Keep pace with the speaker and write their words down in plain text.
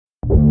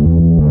All right,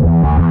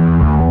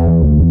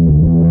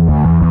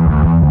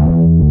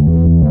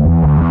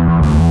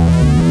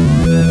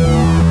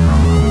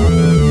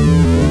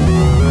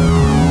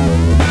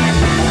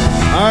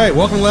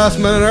 welcome to Last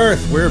Man on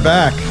Earth. We're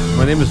back.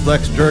 My name is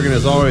Lex Jurgen.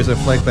 As always, I'm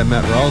flanked by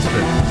Matt Ralston.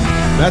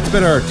 Matt's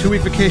been our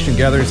 2-week vacation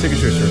gathering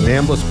signatures for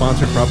NAMBLA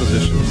sponsored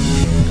propositions.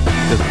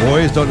 Because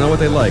boys don't know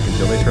what they like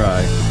until they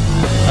try.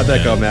 How'd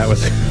that go, Matt?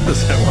 Was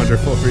that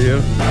wonderful for you?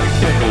 I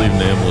can't believe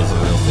NAMBLA is a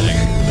real thing.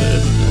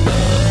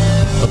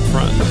 Up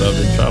front about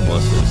big child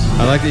molesters.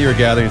 I like that you were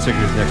gathering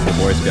signatures next to the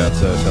Boy Scouts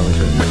selling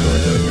shit.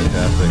 That was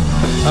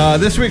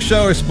fantastic. This week's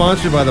show is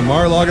sponsored by the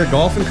Mar-a-Lago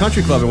Golf and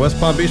Country Club in West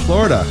Palm Beach,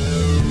 Florida.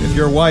 If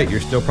you're white, you're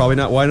still probably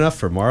not white enough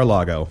for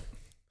Mar-a-Lago.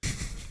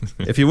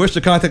 If you wish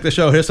to contact the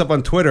show, hit us up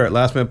on Twitter at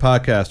Last Man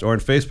Podcast or on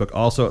Facebook,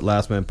 also at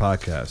Last Man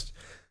Podcast.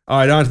 All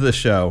right, on to the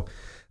show.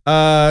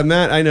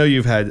 Matt, I know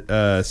you've had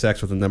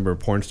sex with a number of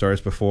porn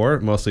stars before.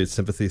 Mostly it's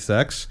sympathy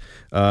sex.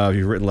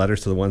 You've written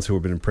letters to the ones who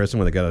have been in prison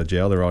when they got out of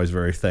jail. They're always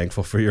very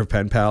thankful for your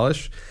pen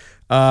palish.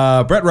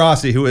 Brett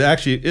Rossi, who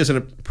actually is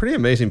a pretty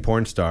amazing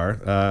porn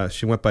star.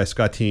 She went by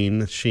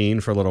Scottine Sheen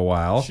for a little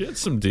while. She had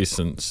some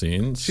decent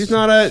scenes. She's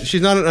not an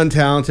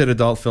untalented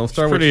adult film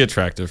star. She's pretty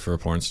attractive for a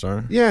porn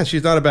star. Yeah,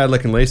 she's not a bad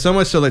looking lady. So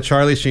much so that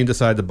Charlie Sheen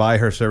decided to buy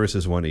her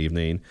services one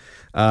evening.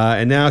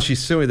 And now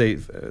she's suing. They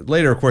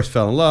later, of course,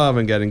 fell in love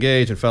and got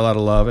engaged and fell out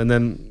of love. And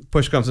then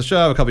push comes to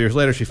shove. A couple years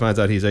later, she finds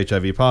out he's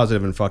HIV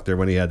positive and fucked her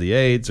when he had the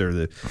AIDS or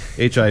the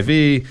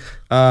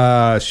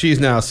HIV. She's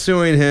now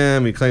suing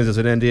him. He claims it's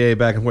an NDA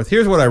back and forth.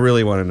 Here's what I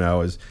really want to know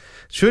is,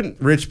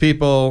 shouldn't rich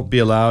people be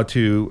allowed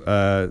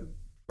to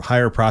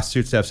hire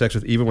prostitutes to have sex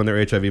with even when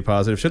they're HIV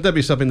positive? Should that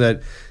be something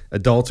that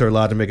adults are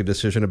allowed to make a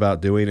decision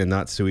about doing and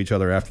not sue each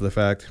other after the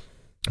fact?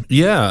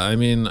 Yeah, I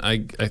mean, I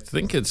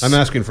think it's... I'm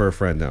asking for a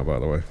friend now, by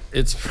the way.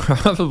 It's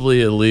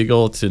probably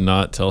illegal to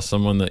not tell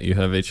someone that you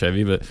have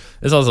HIV, but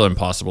it's also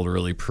impossible to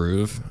really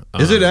prove.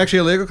 Is it actually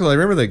illegal? Because I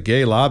remember the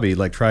gay lobby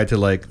tried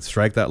to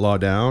strike that law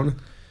down.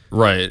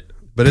 Right.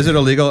 But is it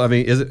illegal? I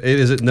mean,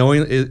 is it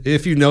knowing,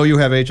 if you know you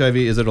have HIV,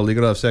 is it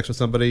illegal to have sex with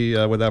somebody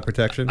without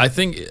protection? I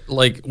think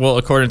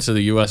according to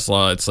the U.S.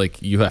 law, it's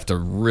you have to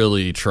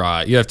really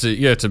try. You have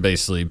to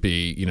basically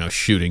be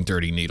shooting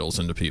dirty needles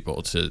into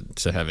people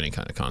to have any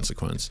kind of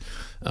consequence,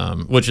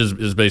 which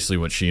is basically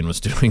what Sheen was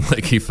doing.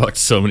 He fucked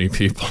so many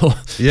people.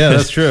 Yeah,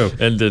 that's true.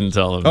 And didn't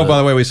tell them. Oh, by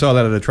the way, we saw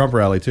that at a Trump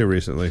rally too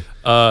recently.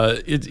 Oh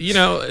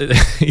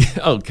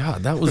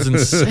God, that was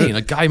insane.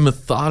 A guy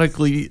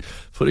methodically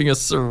putting a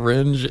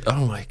syringe.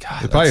 Oh my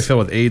God. It's probably filled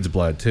with AIDS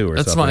blood too, or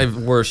that's something. my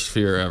worst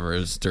fear ever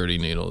is dirty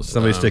needles.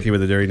 Somebody sticky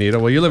with a dirty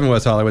needle. Well, you live in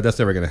West Hollywood. That's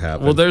never going to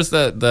happen. Well, there's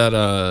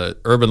that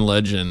urban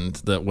legend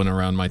that went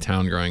around my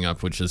town growing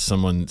up, which is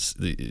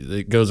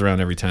it goes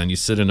around every town. You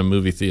sit in a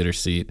movie theater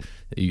seat,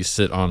 you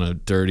sit on a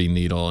dirty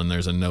needle, and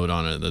there's a note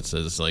on it that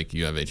says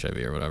you have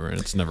HIV or whatever, and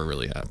it's never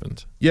really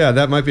happened. Yeah,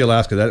 that might be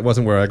Alaska. That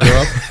wasn't where I grew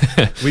up.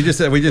 we just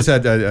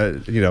had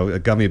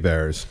gummy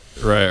bears.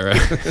 Right.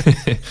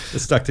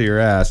 It's stuck to your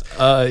ass.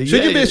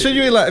 Should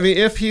you? I mean,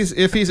 if he's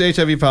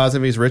HIV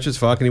positive, he's rich as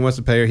fuck, and he wants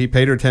to pay her. He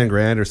paid her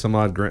 $10,000 or some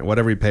odd grand,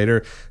 whatever he paid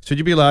her. Should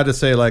you be allowed to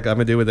say I'm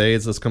a dude with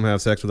AIDS? Let's come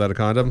have sex without a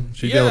condom.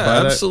 Should you be able to buy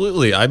that?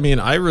 Absolutely. I mean,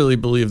 I really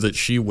believe that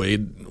she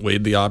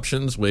weighed the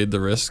options, weighed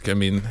the risk. I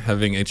mean,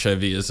 having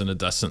HIV isn't a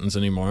death sentence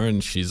anymore,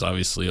 and she's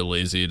obviously a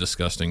lazy,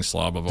 disgusting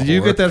slob of a whore. Did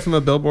you get that from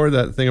a billboard?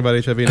 That thing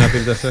about HIV not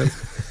being a death sentence?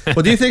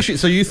 Well, do you think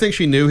you think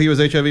she knew he was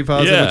HIV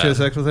positive when she had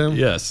sex with him?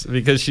 Yes,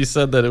 because she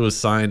said that it was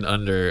signed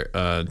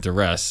under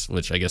duress,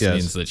 which I guess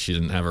means that she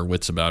didn't have her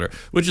wits about her,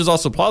 which is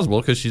also plausible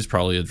because she's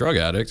probably a drug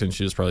addict and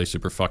she was probably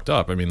super fucked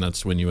up. I mean,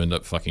 that's when you end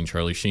up fucking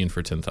Charlie Sheen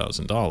for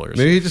 $10,000.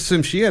 Maybe he just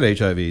assumed she had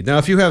HIV. Now,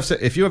 if you have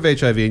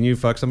HIV and you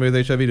fuck somebody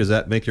with HIV, does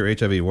that make your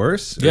HIV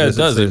worse? Yeah, it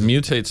does. It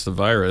mutates the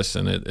virus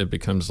and it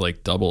becomes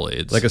like double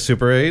AIDS. Like a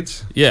super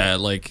AIDS? Yeah,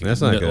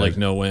 that's not good. Like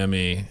no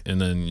whammy,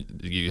 and then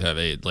you have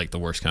AIDS, like the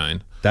worst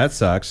kind. That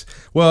sucks.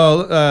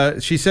 Well,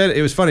 she said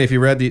it was funny. If you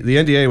read the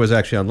NDA was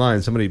actually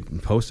online. Somebody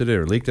posted it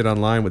or leaked it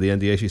online with the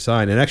NDA she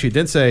signed, and actually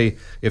did say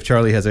if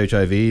Charlie has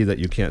HIV that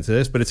you can't say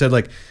this, but it said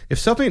if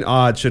something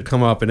odd should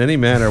come up in any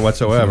manner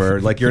whatsoever,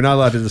 you're not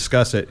allowed to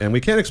discuss it, and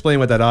we can't explain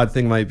what that odd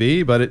thing might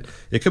be, but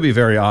it could be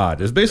very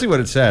odd. It's basically what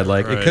it said.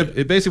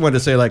 It basically wanted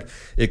to say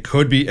it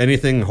could be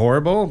anything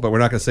horrible, but we're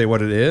not going to say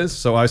what it is.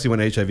 So obviously when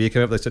HIV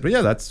came up, they said, well,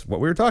 yeah, that's what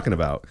we were talking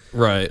about.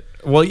 Right.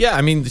 Well, yeah,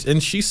 I mean,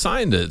 and she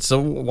signed it.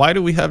 So why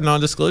do we have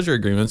non-disclosure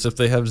agreements if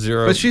they have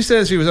zero? But she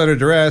says she was under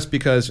duress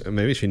because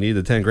maybe she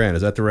needed the $10,000.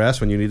 Is that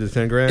duress when you need the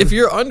 $10,000? If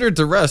you're under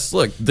duress,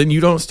 look, then you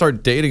don't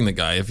start dating the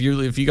guy. If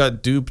you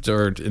got duped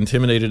or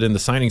intimidated into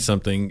signing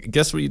something,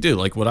 guess what you do?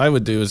 What I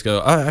would do is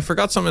go, I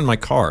forgot something in my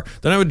car.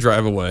 Then I would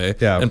drive away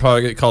and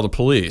probably get called the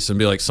police and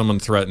be like, someone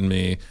threatened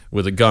me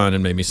with a gun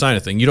and made me sign a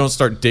thing. You don't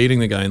start dating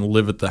the guy and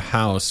live at the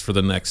house for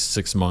the next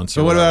 6 months.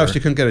 So what about if she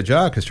couldn't get a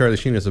job because Charlie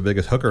Sheen is the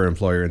biggest hooker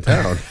employer in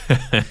town?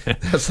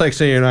 That's like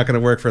saying you're not going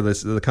to work for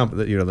the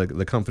company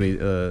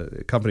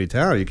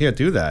town. You can't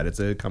do that. It's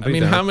a company. I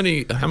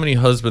mean, how many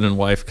husband and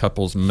wife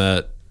couples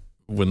met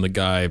when the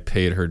guy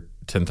paid her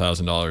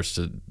 $10,000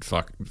 to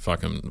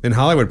fuck him. In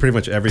Hollywood, pretty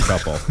much every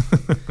couple.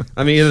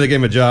 I mean, either they gave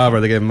him a job, or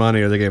they gave him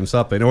money, or they gave him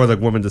something, or the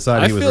woman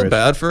decided he was rich. I feel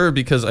bad for her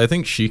because I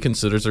think she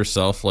considers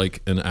herself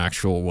like an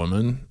actual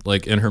woman.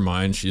 Like in her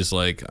mind, she's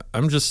like,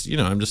 I'm just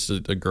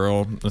a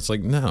girl. It's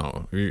like,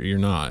 no, you're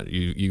not.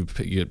 You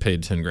get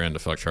paid $10,000 to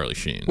fuck Charlie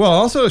Sheen. Well,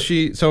 also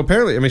so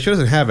apparently, I mean, she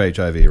doesn't have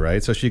HIV,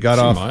 right? So she got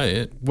off. She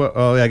might.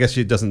 Well, I guess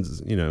she doesn't.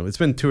 It's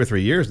been 2 or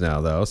 3 years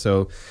now, though.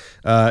 So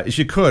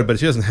she could, but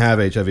she doesn't have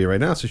HIV right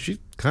now. So she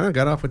kind of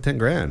got off with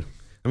 $10,000.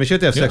 I mean, she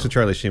had to have sex with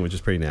Charlie Sheen, which is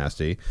pretty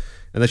nasty.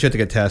 And then she had to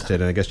get tested,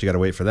 and I guess you got to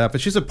wait for that.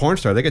 But she's a porn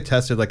star. They get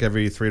tested like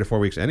every 3 to 4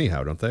 weeks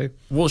anyhow, don't they?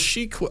 Well,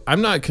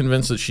 I'm not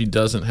convinced that she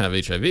doesn't have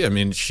HIV. I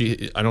mean,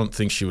 I don't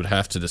think she would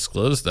have to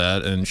disclose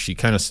that, and she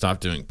kind of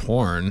stopped doing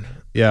porn.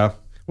 Yeah.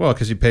 Well,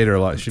 because you paid her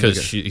a lot.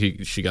 Because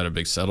she got a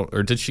big settlement.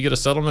 Or did she get a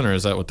settlement, or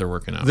is that what they're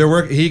working out?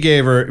 He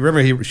gave her,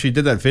 remember, she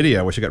did that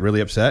video where she got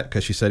really upset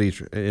because she said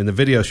in the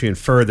video she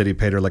inferred that he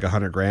paid her like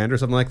 $100,000 or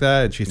something like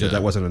that. And she said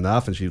that wasn't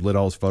enough, and she lit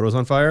all his photos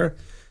on fire.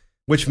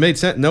 Which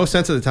made no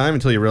sense at the time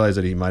until you realize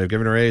that he might have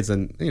given her AIDS.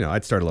 And,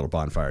 I'd start a little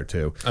bonfire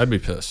too. I'd be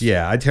pissed.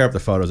 Yeah, I'd tear up the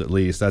photos at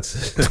least. That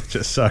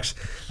just sucks.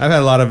 I've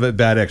had a lot of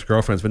bad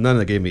ex-girlfriends, but none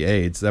that gave me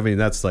AIDS. I mean,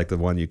 that's like the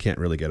one you can't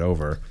really get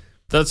over.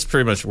 That's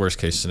pretty much worst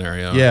case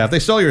scenario. Yeah, if they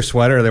stole your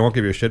sweater, they won't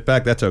give you your shit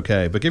back, that's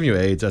okay. But giving you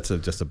AIDS, that's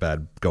just a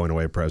bad going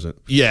away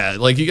present. Yeah,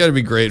 like you got to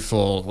be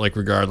grateful, like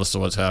regardless of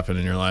what's happened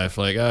in your life.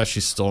 Like,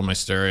 she stole my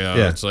stereo.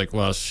 Yeah. It's like,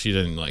 well, she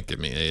didn't like give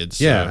me AIDS.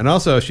 Yeah, so. And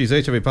also she's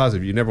HIV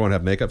positive. You never want to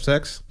have makeup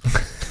sex.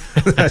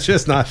 That's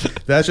just not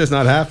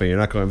happening. You're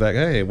not going back.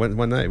 Hey, one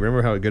night,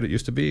 remember how good it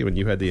used to be when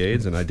you had the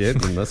AIDS and I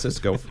did, and let's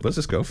just go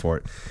for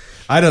it.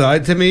 I don't know.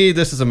 To me,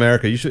 this is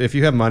America. If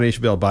you have money, you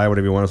should be able to buy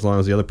whatever you want as long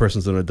as the other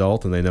person's an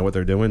adult and they know what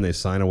they're doing. They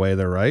sign away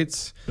their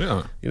rights.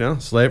 Yeah.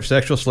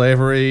 Sexual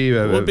slavery.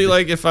 Well, it'd be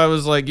like if I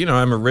was like,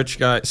 I'm a rich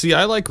guy. See,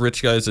 I like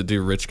rich guys that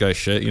do rich guy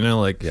shit,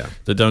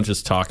 that don't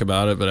just talk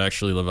about it but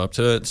actually live up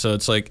to it. So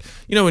it's like,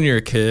 when you're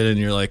a kid and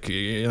you're like,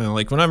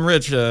 like when I'm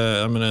rich,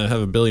 I'm going to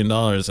have $1 billion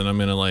and I'm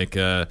going to like,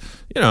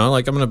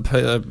 I'm going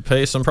to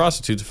pay some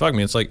prostitute to fuck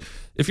me. It's like,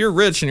 if you're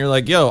rich and you're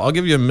like, yo, I'll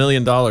give you $1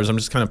 million, I'm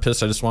just kind of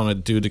pissed. I just want a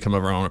dude to come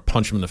over. I want to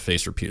punch him in the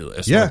face repeatedly.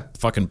 I just want to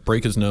fucking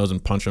break his nose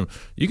and punch him.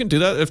 You can do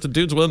that if the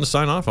dude's willing to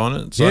sign off on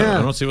it. So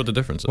I don't see what the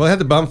difference is. Well, I had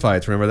the bum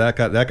fights. Remember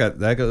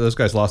those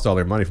guys lost all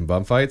their money from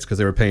bum fights because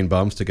they were paying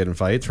bums to get in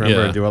fights.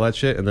 Remember, and do all that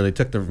shit, and then they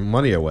took their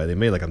money away. They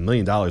made like $1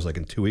 million like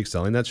in 2 weeks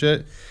selling that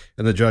shit.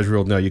 And the judge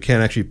ruled, no, you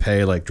can't actually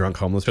pay like drunk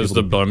homeless people. Because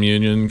the bum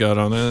union got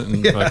on it.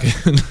 And I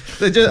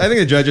think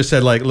the judge just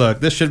said like, look,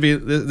 this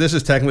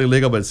is technically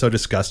legal, but it's so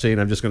disgusting.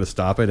 I'm just going to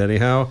stop it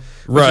anyhow.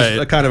 Right.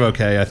 Which is kind of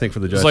okay, I think, for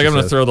the judge. It's like I'm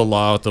going to throw the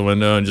law out the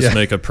window and just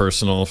make a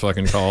personal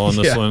fucking call on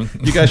this one.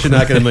 You guys should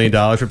not get $1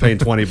 million for paying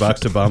 $20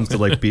 to bums to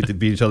like beat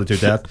each other to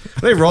death.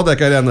 They rolled that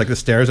guy down like the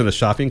stairs in a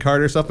shopping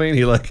cart or something.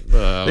 He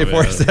they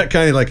forced that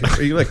guy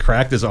he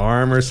cracked his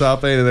arm or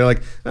something, and they're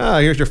like,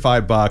 here's your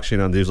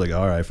 $5. And he's like,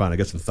 all right, fine, I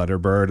get some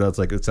Thunderbird. It's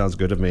like, it sounds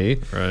good to me.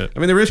 Right. I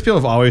mean, the rich people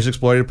have always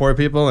exploited poor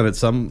people, and at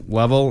some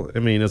level, I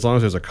mean, as long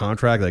as there's a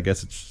contract, I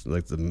guess it's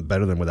like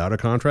better than without a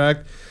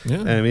contract.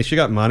 Yeah. And I mean, she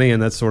got money,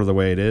 and that's sort of the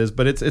way it is.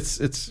 But it's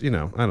I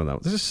don't know.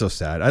 This is so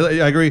sad.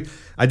 I agree.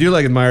 I do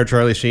admire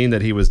Charlie Sheen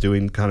that he was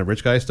doing kind of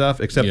rich guy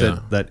stuff, except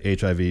that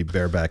HIV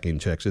barebacking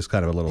chicks is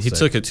kind of a little. He sick.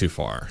 took it too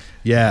far.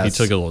 Yeah, he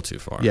took it a little too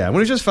far. Yeah,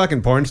 when he's just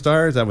fucking porn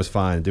stars, that was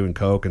fine. Doing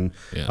coke and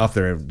off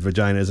their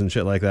vaginas and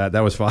shit like that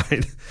was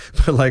fine.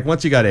 But like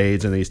once you got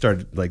AIDS and then you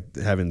started like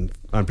having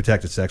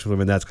unprotected sex with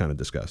women, that's kind of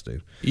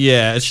disgusting.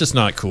 Yeah, it's just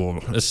not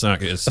cool. It's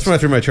not. That's when I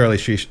threw my Charlie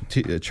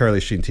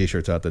Sheen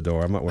t-shirts out the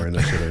door. I'm not wearing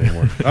that shit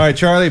anymore. All right,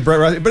 Charlie,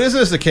 Brett, but isn't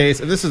this the case?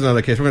 This is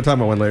another case. We're going to talk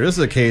about one later. This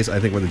is a case,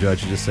 I think, where the judge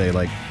should just say,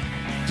 like,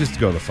 just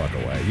go the fuck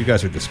away. You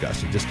guys are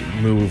disgusting. Just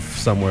move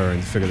somewhere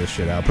and figure this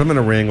shit out. Put them in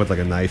a ring with like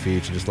a knife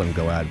each and just let them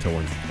go out until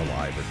one's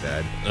alive or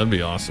dead. That'd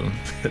be awesome.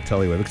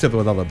 Tell you what, except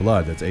with all the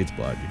blood, that's AIDS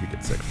blood. You could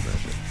get sick from that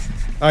shit.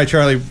 All right,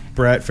 Charlie,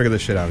 Brett, figure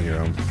this shit out on your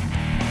own.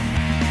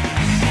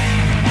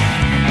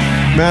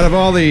 Matt, of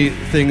all the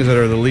things that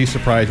are the least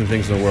surprising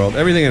things in the world,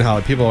 everything in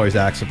Hollywood, people always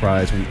act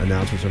surprised when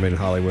announcements are made in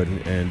Hollywood.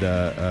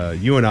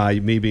 And you and I,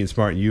 me being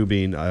smart and you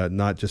being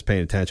not just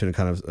paying attention and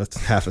kind of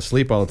half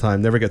asleep all the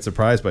time, never get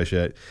surprised by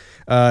shit.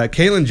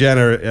 Caitlyn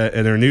Jenner,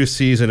 in her new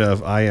season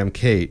of I Am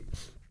Kate,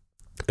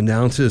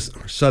 announces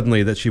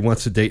suddenly that she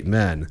wants to date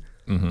men.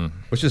 Mm-hmm.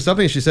 Which is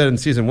something she said in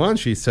season 1.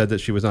 She said that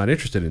she was not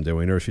interested in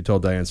doing, or she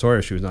told Diane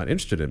Sawyer she was not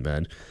interested in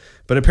men.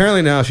 But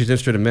apparently now she's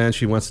interested in men.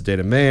 She wants to date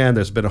a man.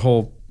 There's been a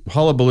whole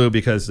hullabaloo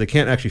because they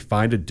can't actually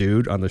find a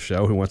dude on the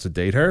show who wants to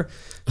date her.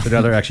 So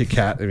now they're actually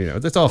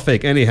it's all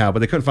fake anyhow, but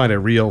they couldn't find a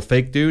real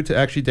fake dude to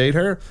actually date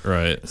her.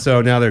 Right.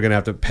 So now they're going to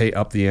have to pay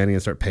up the ante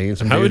and start paying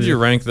some. How would you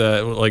rank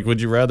that? Like,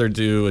 would you rather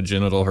do a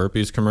genital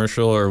herpes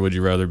commercial, or would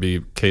you rather be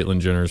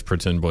Caitlyn Jenner's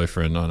pretend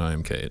boyfriend on I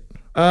Am Kate?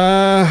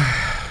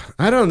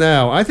 I don't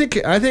know. I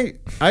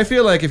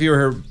feel like if you were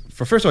her,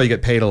 first of all, you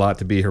get paid a lot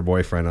to be her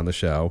boyfriend on the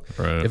show.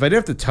 Right. If I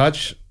didn't have to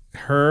touch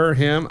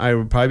him, I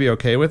would probably be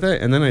okay with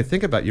it. And then I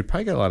think about, you'd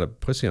probably get a lot of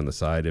pussy on the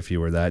side if you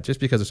were that, just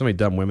because there's so many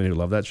dumb women who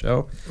love that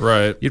show.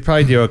 Right. You'd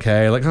probably do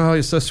okay. Like, oh,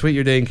 you're so sweet,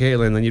 you're dating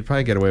Caitlyn. Then you'd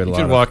probably get away with a lot.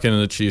 You could walk into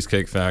the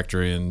Cheesecake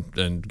Factory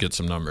and get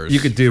some numbers. You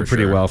could do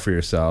pretty well for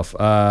yourself.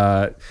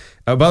 By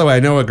the way, I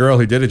know a girl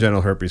who did a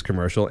genital herpes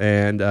commercial,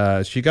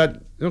 and she got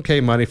okay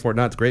money for it,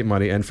 not great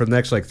money. And for the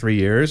next like 3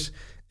 years,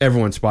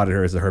 everyone spotted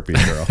her as the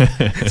herpes girl.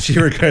 She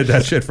regretted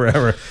that shit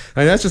forever. I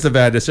mean, that's just a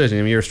bad decision.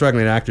 I mean, you're a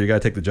struggling actor. You got to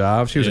take the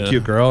job. She was a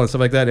cute girl and stuff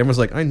like that. Everyone's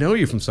like, I know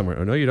you from somewhere.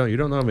 Oh, no, you don't. You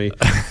don't know me.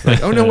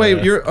 Like, oh, no,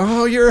 wait. You're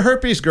a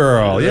herpes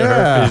girl.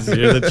 Yeah.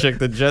 You're the chick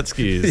that jet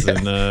skis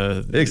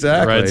and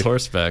exactly. rides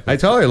horseback. I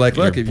tell her, like,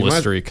 look, if you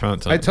blistery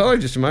content. I tell her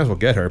just you might as well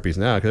get herpes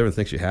now because everyone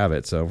thinks you have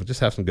it. So just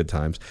have some good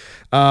times.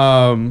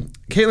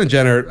 Caitlyn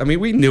Jenner, I mean,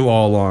 we knew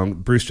all along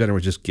Bruce Jenner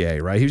was just gay,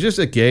 right? He was just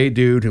a gay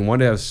dude who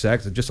wanted to have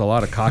sex with just a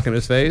lot of cock in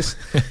his face.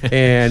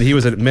 And he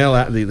was a male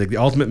athlete, like the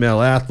ultimate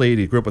male athlete.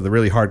 He grew up with a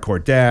really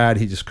hardcore dad.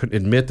 He just couldn't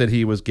admit that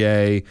he was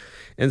gay.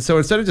 And so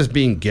instead of just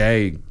being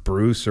gay,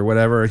 Bruce or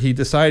whatever, he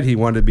decided he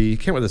wanted to be, he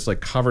came with this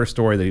like cover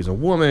story that he's a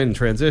woman,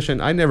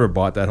 transition. I never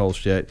bought that whole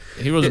shit.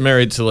 He was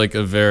married to like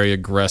a very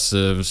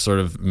aggressive, sort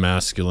of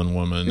masculine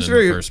woman in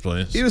the first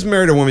place. He was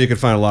married to a woman you could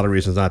find a lot of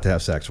reasons not to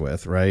have sex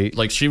with, right?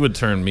 Like she would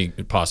turn me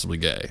possibly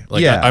gay.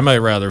 Like I might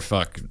rather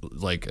fuck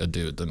like a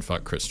dude than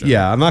fuck Kris Jenner.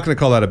 Yeah, I'm not going to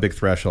call that a big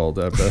threshold,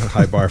 a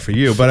high bar for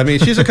you. But I mean,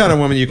 she's the kind of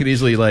woman you could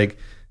easily like,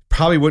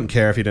 probably wouldn't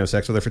care if you didn't have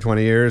sex with her for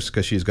 20 years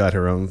because she's got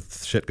her own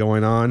shit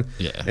going on.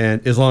 Yeah.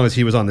 And as long as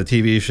he was on the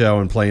TV show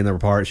and playing their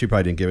part, she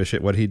probably didn't give a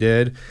shit what he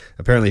did.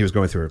 Apparently he was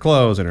going through her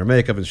clothes and her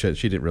makeup and shit.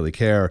 She didn't really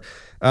care.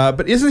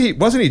 But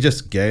wasn't he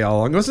just gay all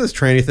along? Wasn't this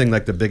tranny thing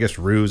like the biggest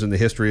ruse in the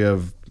history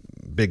of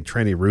big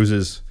tranny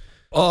ruses?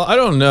 Well, I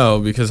don't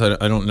know because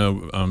I don't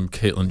know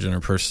Caitlyn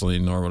Jenner personally,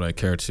 nor would I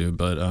care to.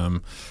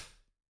 But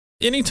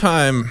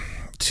anytime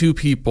two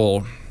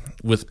people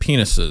with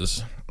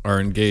penises are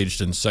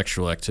engaged in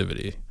sexual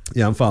activity,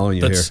 yeah, I'm following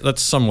you here.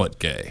 That's somewhat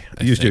gay.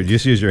 Just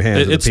use your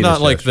hands. It's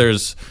not like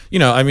there's,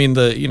 and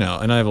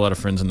I have a lot of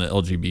friends in the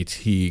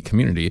LGBT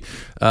community,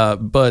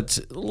 but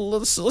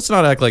let's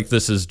not act like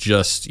this is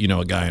just,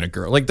 a guy and a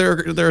girl. Like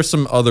there are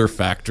some other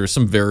factors,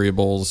 some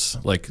variables,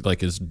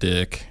 like his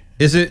dick.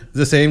 Is it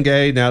the same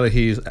gay now that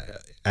he's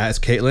as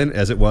Caitlyn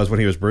as it was when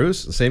he was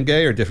Bruce? The same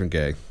gay or different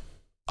gay?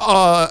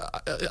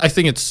 I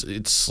think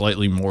it's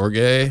slightly more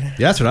gay.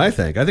 Yeah, that's what I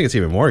think. I think it's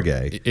even more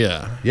gay.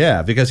 Yeah.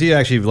 Yeah, because he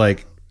actually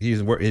like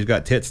he's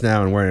got tits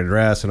now and wearing a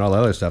dress and all that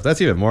other stuff.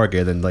 That's even more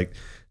gay than like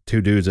two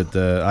dudes at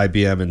the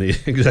IBM in the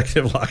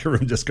executive locker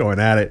room just going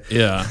at it.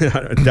 Yeah.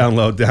 down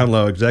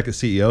low executive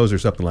CEOs or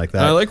something like that.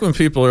 And I like when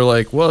people are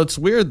like, well, it's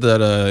weird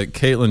that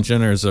Caitlyn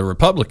Jenner is a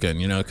Republican,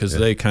 because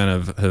they kind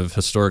of have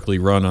historically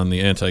run on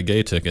the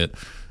anti-gay ticket.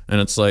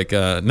 And it's like,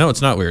 no,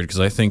 it's not weird because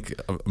I think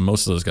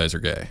most of those guys are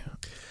gay.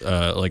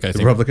 I think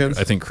Republicans?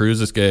 I think Cruz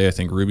is gay. I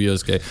think Rubio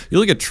is gay. You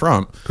look at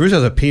Trump. Cruz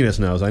has a penis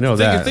nose. I know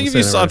that. I think if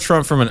you saw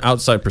Trump from an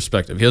outside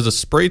perspective, he has a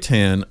spray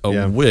tan,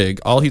 a wig.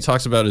 All he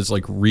talks about is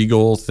like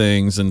regal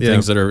things and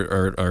things that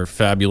are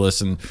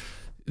fabulous. And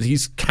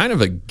he's kind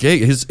of a gay.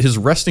 His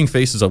resting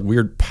face is a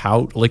weird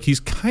pout. Like he's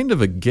kind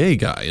of a gay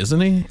guy,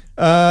 isn't he?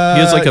 He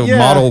has like a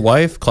model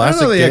wife, classic. I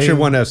don't know gay. He actually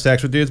want to have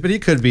sex with dudes, but he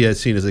could be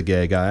seen as a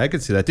gay guy. I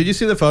could see that. Did you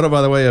see the photo,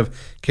 by the way, of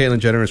Caitlyn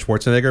Jenner and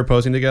Schwarzenegger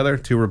posing together?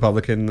 Two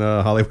Republican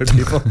Hollywood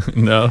people.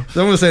 No.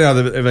 Someone was saying now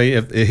that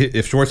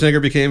if Schwarzenegger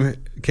became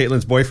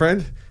Caitlyn's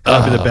boyfriend,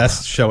 that would be the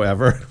best show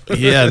ever.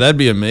 Yeah, that'd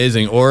be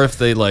amazing. Or if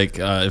they if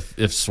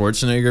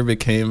Schwarzenegger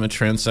became a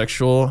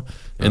transsexual.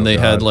 And they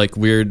had like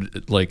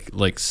weird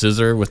like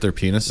scissor with their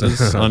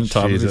penises on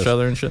top of each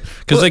other and shit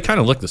because they kind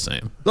of look the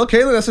same. Well,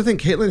 Caitlyn, that's the thing.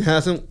 Caitlyn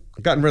hasn't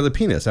gotten rid of the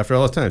penis after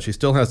all this time. She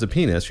still has the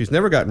penis. She's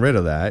never gotten rid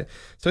of that.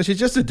 So she's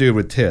just a dude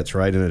with tits,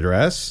 right, in a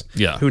dress.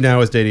 Yeah. Who now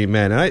is dating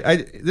men.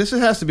 And this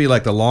has to be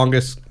like the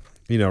longest,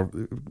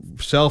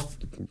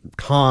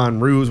 self-con,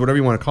 ruse, whatever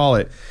you want to call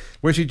it,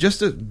 where she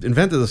just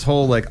invented this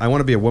whole like I want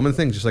to be a woman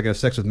thing, just like I have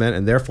sex with men,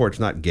 and therefore it's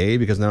not gay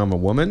because now I'm a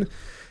woman.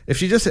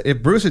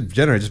 If Bruce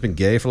Jenner had just been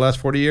gay for the last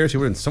 40 years, he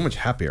would have been so much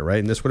happier, right?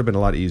 And this would have been a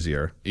lot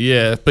easier.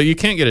 Yeah, but you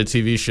can't get a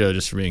TV show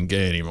just for being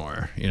gay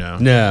anymore,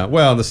 No.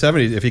 Well, in the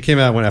 70s, if he came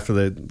out after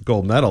the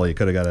gold medal, he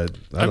could have got a.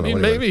 I don't know.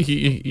 Maybe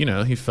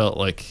he felt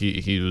like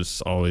he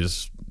was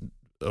always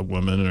a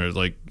woman or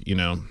like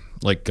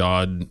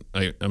God.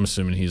 I'm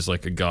assuming he's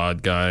like a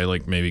God guy,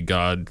 like maybe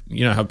God.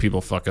 You know how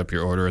people fuck up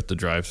your order at the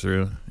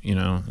drive-thru?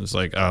 It's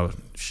like, oh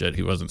shit,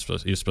 he was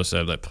supposed to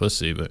have that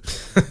pussy, but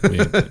we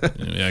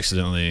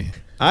accidentally.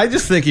 I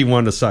just think he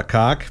wanted to suck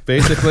cock,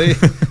 basically,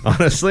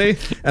 honestly.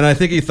 And I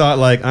think he thought,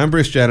 like, I'm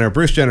Bruce Jenner.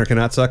 Bruce Jenner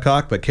cannot suck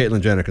cock, but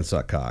Caitlyn Jenner can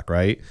suck cock,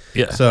 right?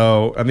 Yeah.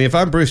 So, I mean, if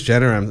I'm Bruce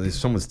Jenner, I'm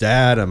someone's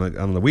dad, I'm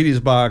the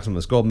Wheaties box, I'm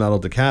this gold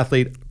medal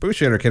decathlete. Bruce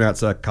Jenner cannot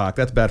suck cock.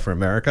 That's bad for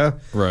America.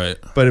 Right.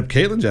 But if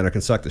Caitlyn Jenner can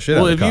suck the shit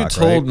out of cock, well, if you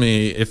told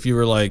me, if you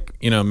were like,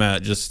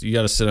 Matt, just you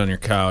got to sit on your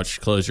couch,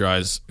 close your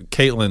eyes,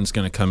 Caitlyn's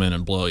going to come in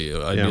and blow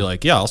you. I'd be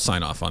like, yeah, I'll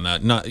sign off on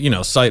that. Not,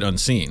 sight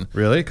unseen.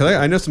 Really? Because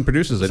I know some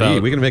producers at E!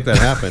 We can make that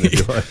happen if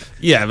you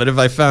Yeah, but if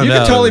I found you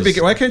out, could totally be.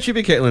 Why can't you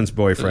be Caitlin's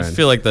boyfriend? I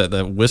feel like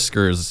that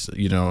whiskers,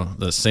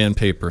 the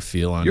sandpaper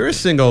feel on. You're a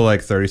single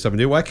 30-something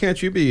dude. Why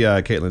can't you be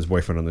Caitlin's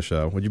boyfriend on the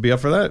show? Would you be up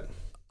for that?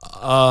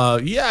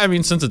 Yeah, I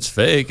mean, since it's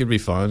fake, it'd be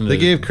fun. They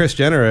gave Kris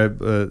Jenner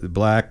a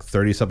black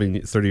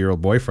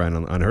 30-year-old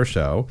boyfriend on her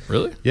show.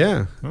 Really?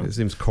 Yeah. His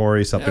name's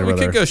Corey something. Yeah, we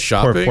could go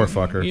shopping. Poor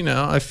fucker.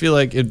 I feel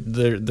like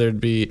there'd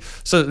be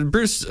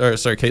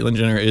Caitlyn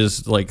Jenner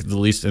is like the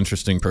least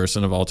interesting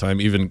person of all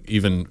time, even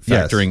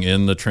factoring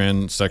in the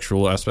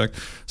transsexual aspect.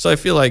 So I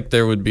feel like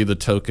there would be the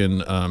token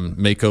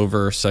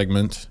makeover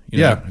segment.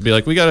 Be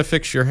like, we got to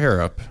fix your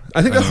hair up.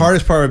 I think the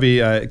hardest part would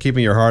be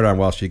keeping your heart on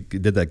while she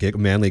did that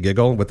manly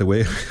giggle with the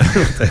wig.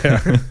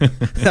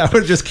 That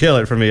would just kill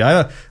it for me.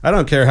 I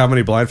don't care how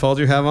many blindfolds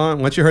you have on.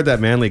 Once you heard that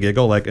manly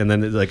giggle, and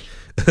then it's like,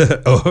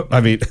 they're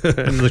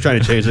trying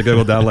to change the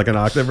giggle down like an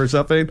octave or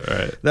something.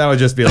 Right. That would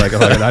just be like,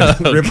 I'd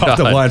rip off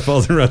the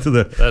blindfolds and run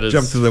to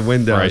jump to the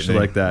window and shit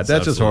like that.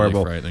 That's just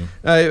horrible.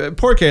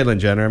 Poor Caitlyn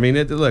Jenner. I mean,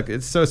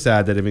 it's so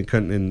sad that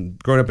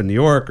growing up in New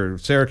York or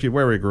Syracuse,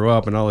 where he grew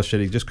up and all this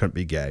shit, he just couldn't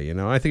be gay.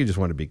 I think he just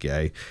wanted to be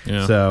gay.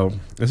 Yeah. So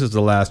this is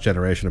the last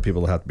generation of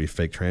people that have to be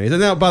fake trannies.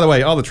 And now, by the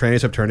way, all the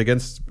trannies have turned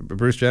against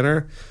Bruce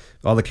Jenner.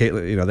 All the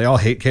Caitlyn, they all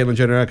hate Caitlyn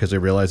Jenner because they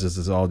realize this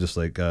is all just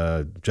like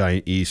a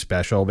giant E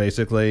special,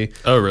 basically.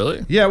 Oh,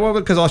 really? Yeah, well,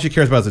 because all she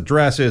cares about is the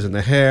dresses and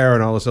the hair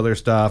and all this other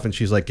stuff, and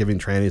she's like giving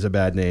trannies a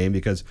bad name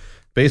because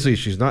basically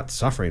she's not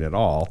suffering at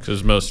all.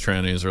 Because most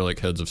trannies are like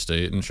heads of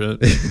state and shit.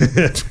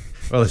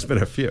 Well, there's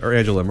been a few, or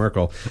Angela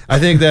Merkel. I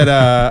think that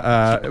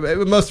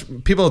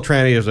most people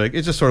trannies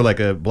it's just sort of like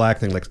a black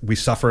thing. Like we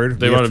suffered.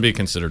 They want to be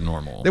considered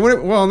normal. They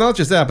want well, not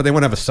just that, but they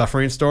want to have a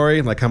suffering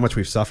story, like how much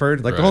we've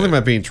suffered. Like the whole thing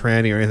about being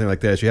tranny or anything like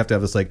this, you have to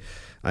have this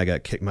I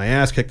got my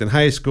ass kicked in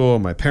high school.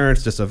 My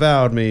parents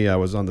disavowed me. I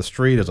was on the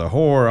street as a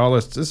whore. All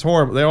this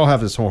horrible. They all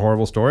have this whole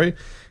horrible story.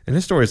 And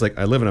his story is like,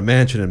 I live in a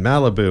mansion in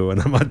Malibu, and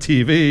I'm on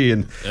TV,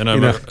 and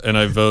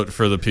I vote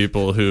for the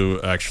people who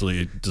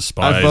actually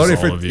despise I voted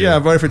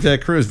for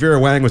Ted Cruz. Vera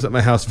Wang was at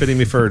my house fitting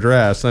me for a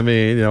dress. I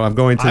mean, I'm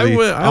going to the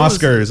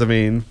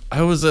Oscars.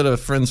 I was at a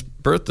friend's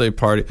birthday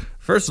party.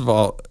 First of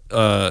all,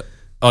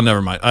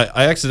 never mind.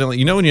 I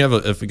accidentally, when you have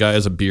if a guy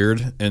has a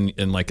beard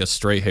and like a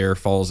stray hair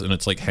falls and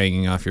it's like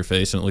hanging off your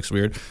face and it looks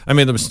weird. I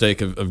made the mistake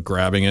of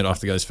grabbing it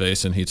off the guy's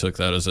face, and he took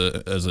that as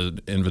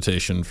an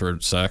invitation for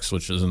sex,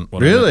 which isn't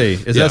what really.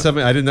 Is that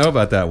something I didn't know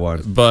about that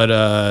one?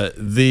 But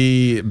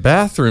the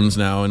bathrooms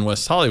now in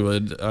West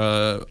Hollywood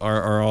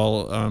are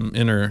all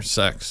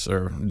intersex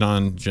or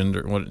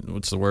non-gender.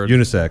 What's the word?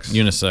 Unisex.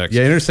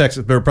 Yeah,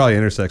 intersex. They're probably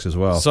intersex as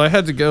well. So I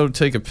had to go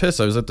take a piss.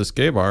 I was at this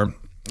gay bar.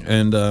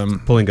 And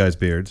pulling guys'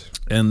 beards,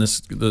 and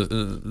this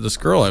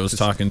girl I was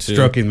talking to,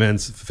 stroking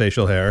men's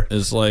facial hair,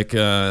 is like,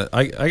 I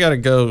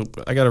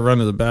gotta run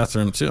to the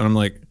bathroom too. And I'm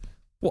like,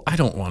 well, I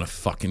don't want to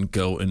fucking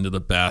go into the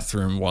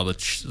bathroom while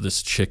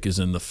this chick is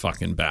in the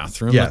fucking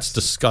bathroom. Yes. That's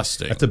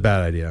disgusting. That's a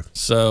bad idea.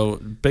 So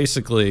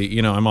basically,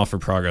 I'm all for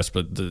progress,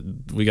 but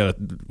we got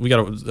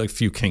a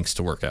few kinks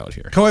to work out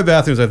here. Co-ed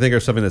bathrooms, I think, are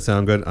something that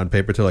sound good on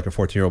paper to like a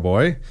 14-year-old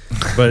boy,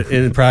 but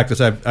in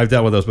practice, I've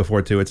dealt with those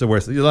before too. It's the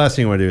worst. The last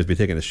thing you want to do is be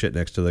taking a shit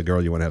next to the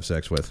girl you want to have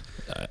sex with.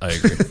 I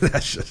agree.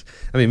 That's just,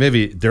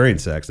 maybe during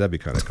sex, that'd be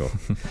kind of cool.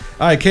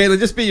 All right, Caitlyn,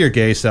 just be your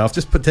gay self.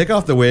 Just take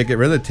off the wig, get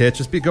rid of the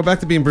tits. Go back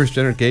to being Bruce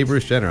Jenner, gay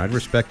Bruce Jenner. I'd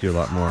respect you a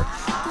lot more.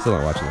 Still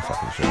not watching the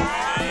fucking show.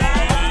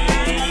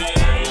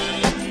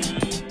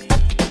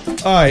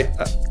 All right,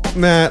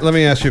 Matt, let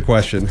me ask you a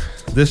question.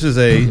 This is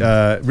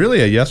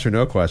really a yes or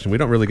no question. We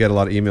don't really get a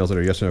lot of emails that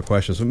are yes or no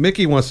questions. So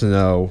Mickey wants to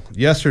know,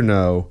 yes or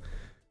no,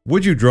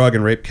 would you drug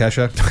and rape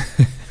Kesha?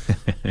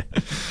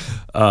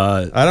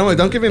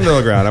 Don't give me a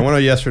middle ground. I want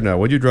a yes or no.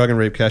 Would you drug and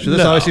rape Kesha? This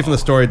is obviously from the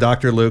story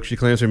Dr. Luke. She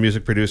claims her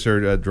music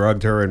producer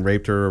drugged her and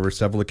raped her over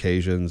several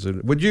occasions.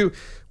 And would you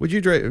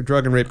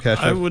drug and rape Kesha?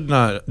 I would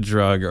not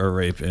drug or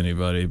rape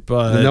anybody,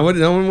 but no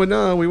one would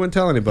know. We wouldn't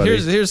tell anybody.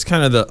 Here's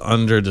kind of the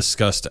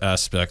under-discussed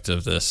aspect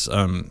of this.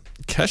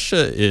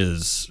 Kesha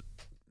is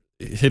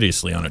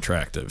hideously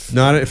unattractive.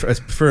 Not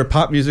for a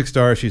pop music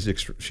star. She's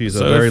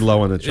very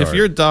low on the chart. If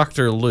you're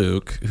Dr.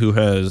 Luke, who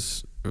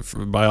has,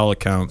 by all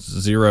accounts,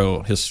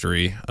 zero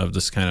history of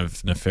this kind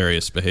of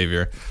nefarious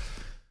behavior,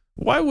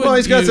 why would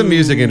he's got some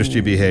music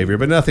industry behavior,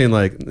 but nothing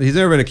like, he's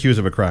never been accused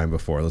of a crime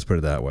before, let's put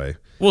it that way.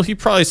 Well, he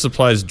probably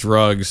supplies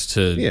drugs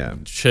to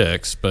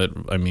chicks, but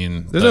I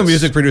mean, there's no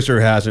music producer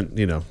who hasn't,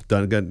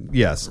 done good.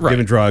 Yes,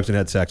 given drugs and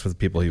had sex with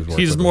people he was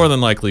working with. He's more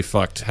than likely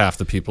fucked half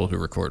the people who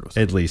record with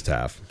him. At least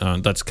half.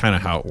 That's kind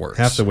of how it works.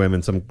 Half the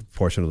women, some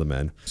portion of the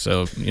men.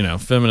 So,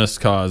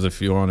 feminist cause,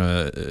 if you want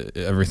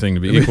everything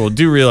to be equal,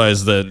 do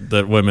realize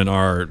that women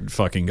are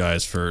fucking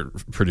guys for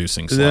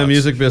producing slots. The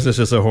music business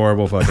is a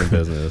horrible fucking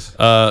business.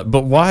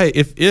 But why,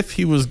 if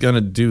he was going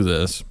to do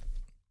this,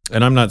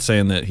 and I'm not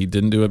saying that he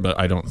didn't do it, but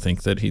I don't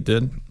think that he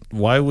did.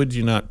 Why would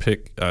you not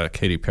pick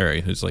Katy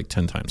Perry, who's like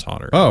 10 times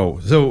hotter? Oh,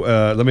 so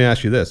let me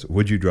ask you this.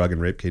 Would you drug and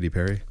rape Katy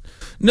Perry?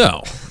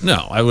 No.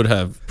 I would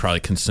have probably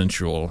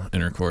consensual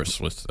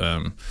intercourse with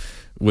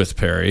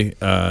Perry.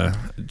 But,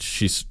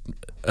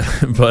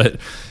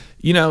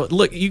 You know,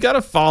 look, you got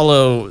to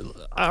follow.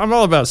 I'm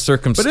all about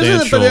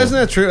circumstantial. But isn't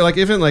that true? Like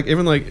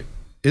even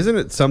isn't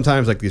it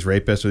sometimes like these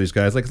rapists or these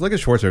guys, like look at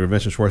Schwarzenegger, I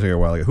mentioned Schwarzenegger a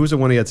while ago. Who's the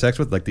one he had sex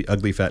with? Like the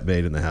ugly fat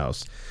maid in the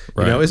house.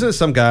 Right. You know, isn't it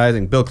some guys,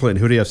 and Bill Clinton,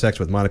 who did he have sex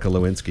with? Monica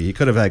Lewinsky. He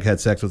could have had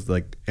sex with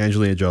like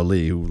Angelina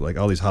Jolie, who like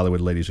all these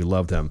Hollywood ladies who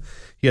loved him.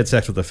 He had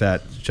sex with a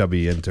fat,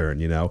 chubby intern,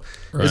 you know.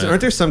 Right.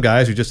 Aren't there some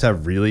guys who just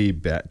have really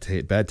bad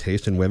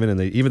taste in women, and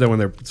they even though when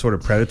they're sort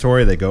of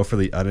predatory, they go for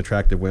the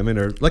unattractive women?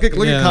 Or look at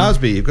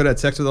Cosby, he could have had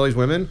sex with all these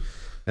women.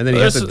 And then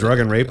he has to drug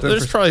and rape them.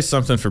 There's probably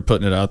something for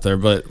putting it out there,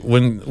 but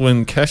when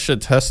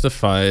Kesha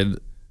testified,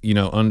 you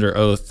know, under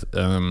oath,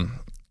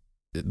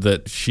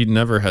 that she'd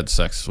never had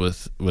sex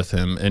with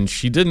him, and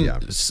she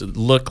didn't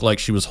look like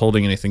she was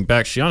holding anything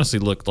back. She honestly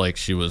looked like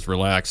she was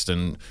relaxed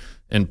and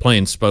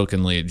plain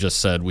spokenly just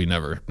said we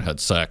never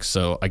had sex.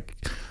 So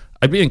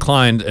I'd be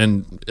inclined,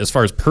 and as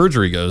far as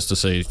perjury goes, to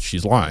say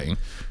she's lying.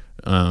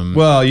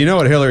 Well, you know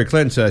what Hillary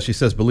Clinton says? She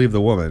says, "Believe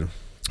the woman."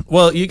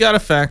 Well, you got to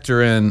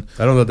factor in.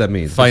 I don't know what that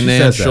means.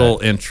 Financial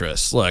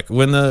interests. Look,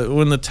 when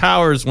the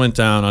towers went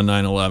down on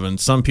 9/11,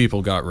 some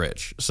people got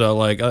rich. So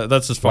like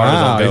that's as far as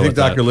I'll go. You think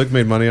Dr. Luke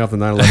made money off the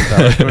 9/11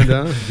 towers going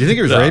down? Do you think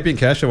he was raping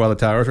Kesha while the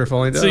towers were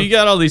falling down? So you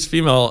got all these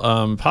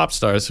female pop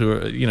stars who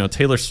are, you know,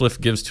 Taylor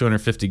Swift gives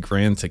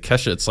 $250,000 to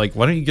Kesha. It's like,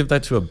 why don't you give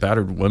that to a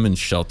battered women's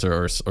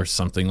shelter or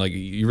something? Like,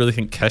 you really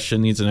think Kesha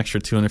needs an extra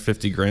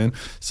 $250,000?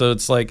 So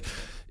it's like,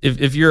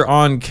 If you're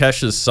on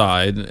Kesha's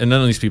side, and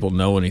none of these people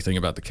know anything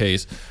about the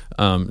case,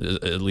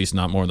 at least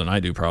not more than I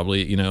do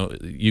probably, you know,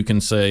 you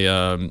can say,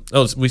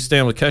 we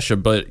stand with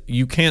Kesha, but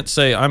you can't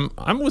say,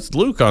 I'm with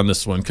Luke on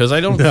this one because I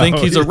don't think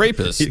he's a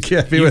rapist. You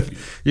can't be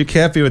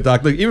with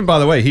Dr. Luke. Even, by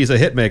the way, he's a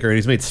hit maker, and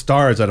he's made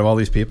stars out of all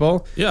these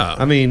people. Yeah.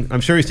 I mean,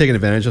 I'm sure he's taken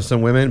advantage of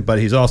some women, but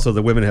he's also,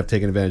 the women have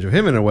taken advantage of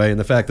him in a way, and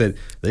the fact that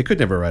they could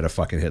never write a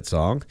fucking hit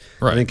song.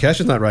 Right. I mean,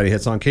 Kesha's not writing a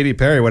hit song. Katy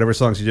Perry, whatever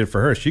songs she did for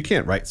her, she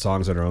can't write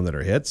songs on her own that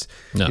are hits.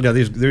 No. You know,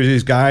 there's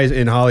these guys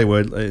in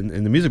Hollywood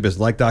in the music business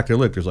like Dr.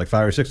 Luke. There's like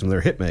 5 or 6 of them.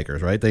 They're hit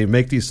makers, right? They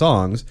make these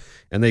songs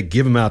and they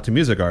give them out to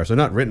music artists. They're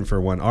not written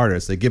for one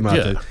artist. They give them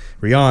out to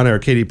Rihanna or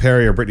Katy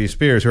Perry or Britney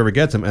Spears, whoever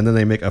gets them, and then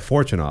they make a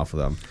fortune off of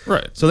them.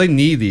 Right. So they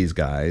need these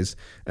guys,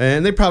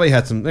 and they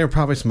were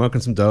probably smoking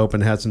some dope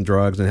and had some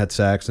drugs and had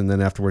sex, and then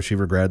afterwards she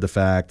regretted the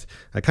fact.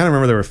 I kind of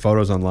remember there were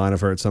photos online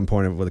of her at some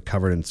point with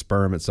covered in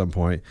sperm at some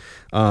point.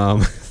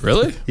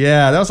 Really?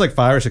 Yeah, that was like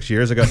 5 or 6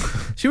 years ago.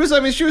 She was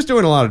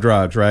doing a lot of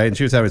drugs, right? And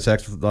she was having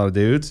sex with a lot of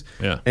dudes.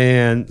 Yeah.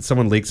 And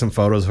someone leaked some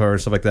photos of her and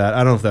stuff like that.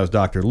 I don't know if that was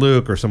Dr.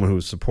 Luke or someone who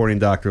was supporting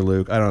Dr.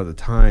 Luke. I don't know at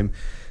the time.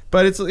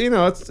 But it's, you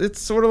know, it's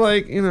sort of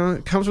like, you know,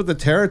 it comes with the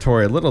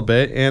territory a little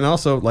bit. And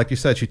also, like you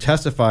said, she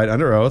testified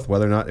under oath,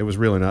 whether or not it was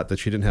real or not, that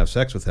she didn't have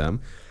sex with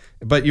him.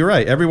 But you're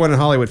right. Everyone in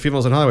Hollywood,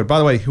 females in Hollywood, by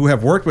the way, who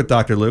have worked with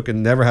Dr. Luke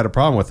and never had a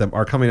problem with him,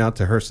 are coming out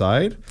to her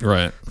side.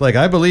 Right. Like,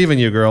 I believe in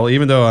you, girl,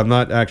 even though I'm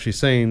not actually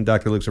saying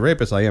Dr. Luke's a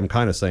rapist. I am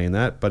kind of saying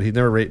that, but he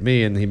never raped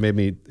me, and he made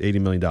me $80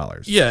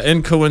 million. Yeah,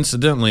 and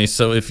coincidentally,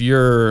 so if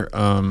you're,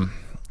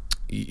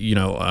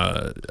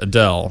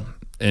 Adele,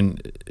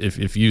 and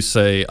if you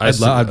say, I'd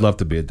love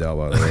to be Adele,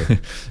 by the way.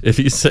 If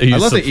you say you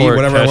I'd love to eat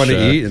whatever Kesha, I want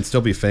to eat and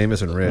still be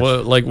famous and rich.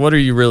 Well, like, what are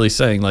you really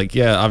saying? Like,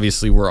 yeah,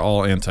 obviously we're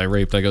all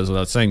anti-rape. That goes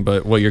without saying.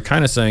 But what you're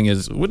kind of saying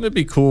is, wouldn't it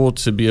be cool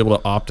to be able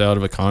to opt out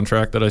of a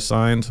contract that I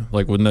signed?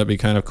 Like, wouldn't that be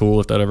kind of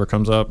cool if that ever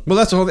comes up? Well,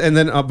 that's the whole. And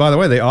then, by the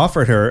way, they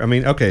offered her. I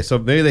mean, okay, so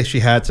maybe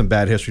she had some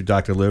bad history with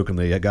Dr. Luke, and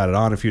they got it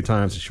on a few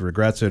times, and she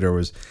regrets it, or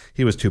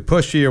he was too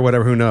pushy, or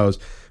whatever. Who knows?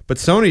 But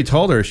Sony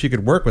told her she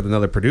could work with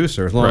another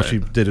producer as long as she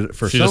did it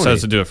for Sony. She just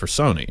has to do it for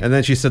Sony. And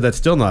then she said that's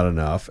still not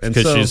enough. And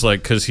because she's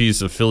like, because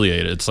he's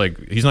affiliated. It's like,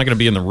 he's not going to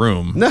be in the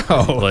room. No.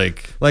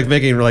 Like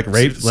making like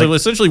rape. So like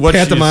essentially what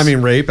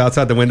pantomiming rape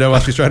outside the window while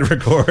she's trying to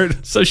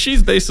record. So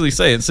she's basically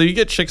saying, so you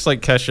get chicks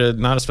like Kesha,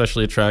 not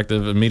especially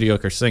attractive, a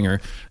mediocre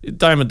singer,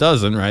 dime a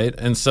dozen, right?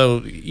 And so,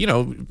 you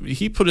know,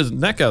 he put his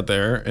neck out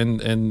there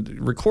and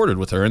recorded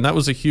with her, and that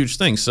was a huge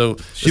thing. So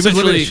she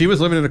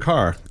was living in a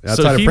car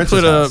outside of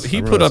Prince's house.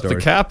 He put up the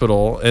Capitol,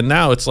 and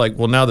now it's like,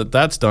 well, now that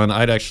that's done,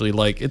 I'd actually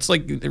like, it's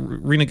like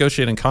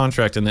renegotiating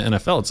contract in the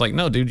NFL. It's like,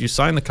 no, dude, you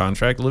signed the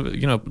contract,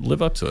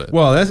 live up to it.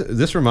 Well,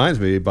 this reminds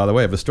me, by the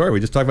way, of a story we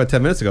just talked about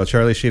 10 minutes ago,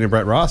 Charlie Sheen and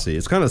Brett Rossi.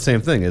 It's kind of the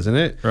same thing, isn't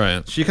it?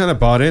 Right. She kind of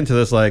bought into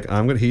this, like,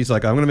 he's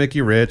like, I'm going to make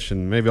you rich,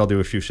 and maybe I'll do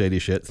a few shady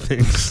shit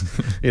things.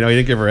 You know, he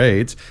didn't give her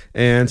AIDS.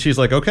 And she's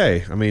like,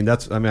 okay. I mean,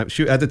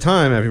 she, at the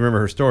time, if you remember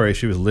her story,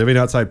 she was living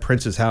outside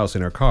Prince's house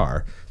in her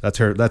car. That's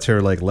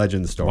her like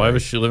legend story. Why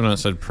was she living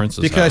outside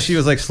Prince's house? Because she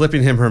was like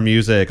slipping him her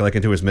music like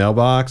into his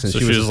mailbox, and so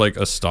she was like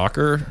a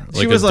stalker,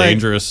 like was a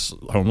dangerous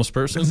homeless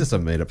person. It's just a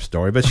made up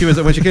story. But she was,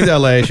 when she came to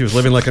LA, she was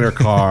living like in her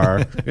car.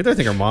 I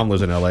think her mom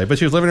lives in LA, but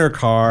she was living in her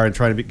car and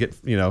trying to get,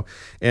 you know,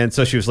 and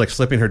so she was like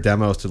slipping her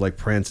demos to like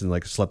Prince and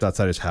like slept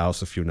outside his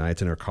house a few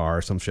nights in her car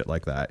or some shit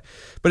like that.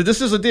 But this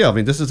is a deal. I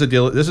mean, this is a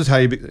deal. This is how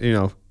you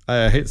know,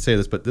 I hate to say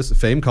this, but this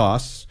fame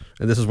costs.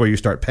 And this is where you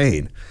start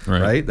paying,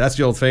 right? That's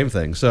the old fame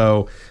thing.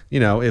 So,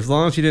 as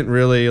long as she didn't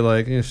really,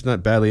 she's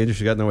not badly injured,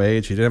 she got no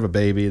age, she didn't have a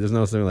baby, there's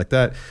nothing like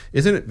that.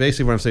 Isn't it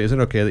basically what I'm saying?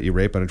 Isn't it okay that you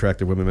rape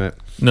unattractive women, Matt?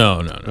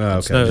 No.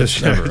 Okay,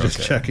 just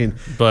checking.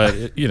 But,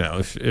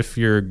 if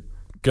you're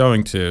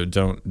going to,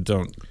 don't,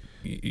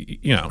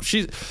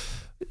 she's...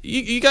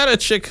 You got a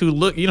chick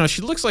who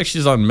she looks like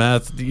she's on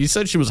meth. You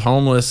said she was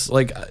homeless.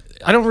 Like,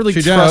 I don't really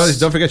trust.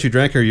 Don't forget, you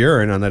drank her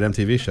urine on that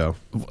MTV show.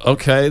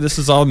 Okay, this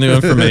is all new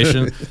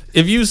information.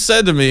 If you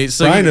said to me,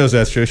 Brian knows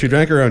that's true. She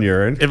drank her own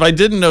urine. If I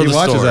didn't know the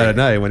story, he watches that at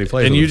night when he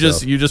plays. And you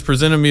just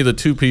presented me the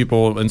two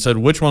people and said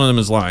which one of them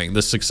is lying: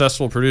 the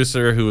successful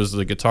producer who was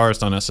the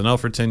guitarist on SNL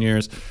for 10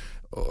 years.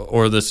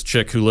 Or this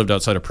chick who lived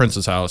outside of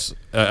Prince's house.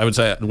 I would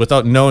say,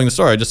 without knowing the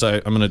story,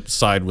 I'm going to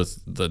side with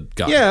the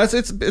guy. Yeah,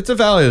 it's a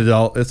valid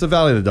adult. It's a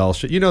valid adult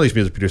shit. These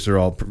music producers are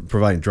all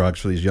providing drugs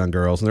for these young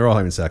girls, and they're all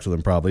having sex with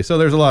them probably. So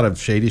there's a lot of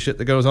shady shit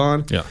that goes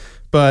on. Yeah.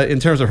 But in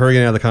terms of her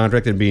getting out of the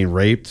contract and being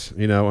raped,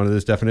 under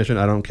this definition,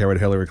 I don't care what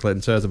Hillary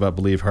Clinton says about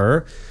believe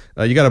her.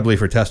 You got to believe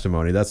her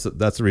testimony. That's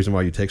the reason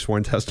why you take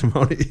sworn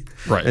testimony.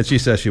 Right. And she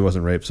says she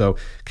wasn't raped. So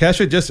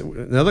Kesha, just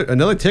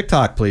another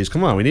TikTok, please.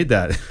 Come on, we need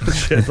that.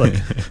 Shit,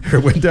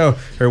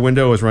 her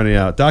window was running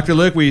out. Dr.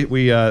 Luke,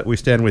 we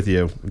stand with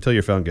you until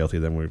you're found guilty.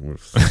 Then we're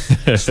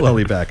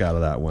slowly back out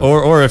of that one.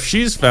 Or if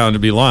she's found to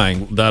be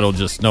lying, no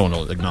one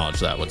will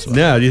acknowledge that whatsoever.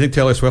 No, do you think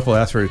Taylor Swift will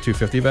ask for her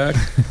 $250 back?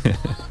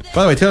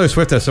 By the way, Taylor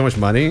Swift has so much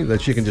money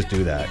that she can just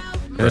do that.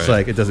 And it's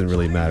like, it doesn't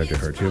really matter to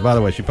her, too. By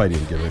the way, she probably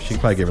didn't she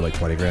probably gave her like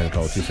 $20 grand and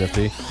call it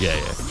 $250. Yeah.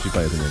 She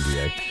probably has an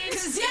MBA.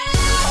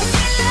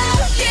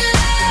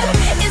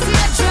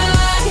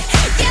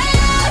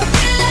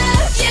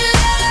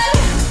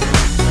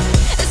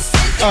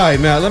 All right,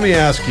 Matt, let me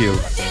ask you.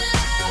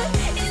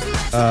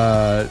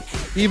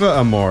 Eva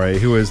Amore,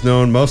 who is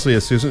known mostly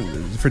as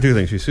Susan, for two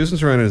things. She's Susan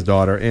Sarandon's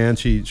daughter, and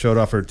she showed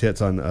off her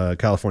tits on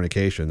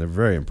Californication. They're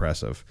very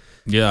impressive.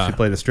 Yeah. She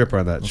played a stripper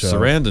on that show.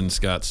 Sarandon's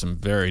got some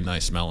very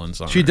nice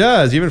melons on her. She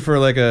does, even for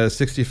like a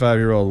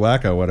 65-year-old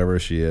wacko, whatever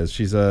she is.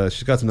 She's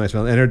got some nice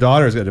melons. And her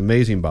daughter's got an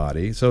amazing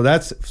body. So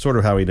that's sort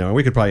of how we know. And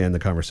we could probably end the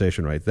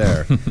conversation right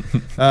there.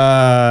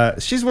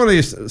 She's one of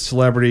these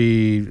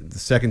celebrity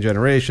second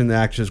generation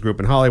actress group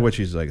in Hollywood.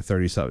 She's like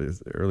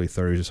 30-something, early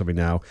 30s or something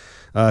now,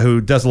 who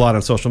does a lot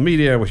on social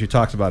media where she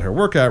talks about her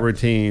workout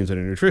routines and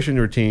her nutrition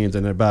routines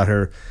and about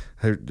her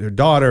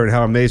daughter and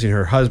how amazing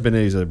her husband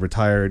is. He's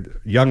a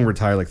young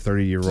retired, like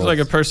 30-year-old. She's like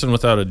a person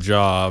without a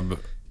job.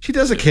 She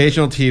does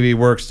occasional TV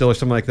work still or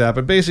something like that,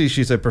 but basically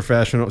she's a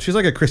professional. She's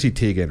like a Chrissy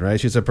Teigen, right?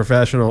 She's a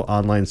professional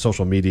online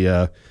social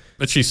media.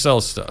 But she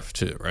sells stuff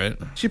too, right?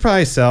 She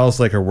probably sells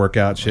like her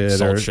workout shit,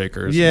 salt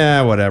shakers.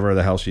 Yeah, whatever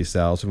the hell she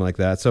sells, something like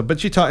that. So, but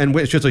she and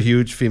she has a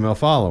huge female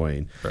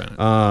following. Right.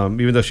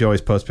 Even though she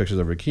always posts pictures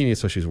of her bikini,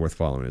 so she's worth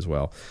following as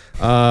well.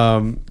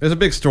 There's a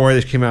big story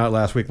that came out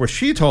last week where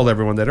she told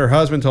everyone that her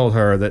husband told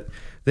her that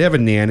they have a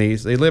nanny.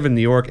 They live in New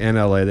York and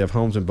LA. They have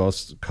homes in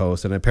both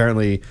coasts, and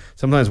apparently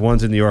sometimes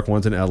one's in New York,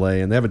 one's in LA,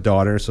 and they have a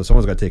daughter, so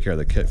someone's got to take care of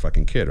the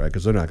fucking kid, right?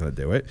 Because they're not going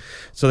to do it.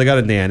 So they got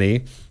a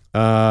nanny.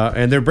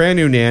 And their brand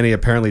new nanny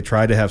apparently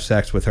tried to have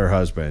sex with her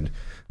husband.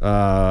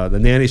 The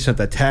nanny sent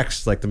the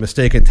text, like the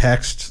mistaken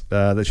text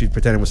that she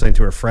pretended was sent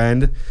to her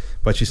friend,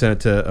 but she sent it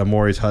to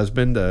Amore's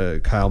husband,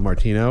 Kyle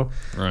Martino.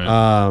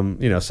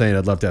 Right. Saying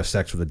I'd love to have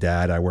sex with the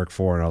dad I work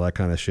for and all that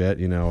kind of shit.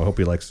 I hope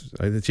he likes.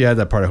 She had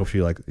that part. I hope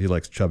he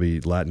likes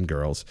chubby Latin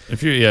girls.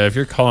 If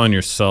you're calling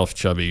yourself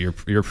chubby,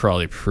 you're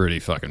probably pretty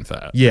fucking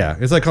fat. Yeah,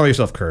 it's like calling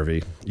yourself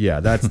curvy. Yeah,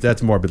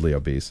 that's morbidly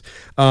obese.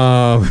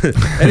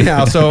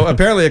 Anyhow, so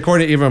apparently,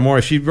 according to Eva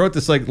Amore, she wrote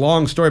this like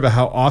long story about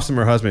how awesome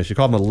her husband is. She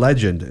called him a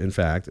legend. In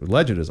fact,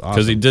 legend is awesome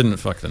because he didn't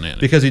fuck the nanny.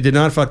 Because he did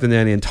not fuck the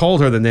nanny, and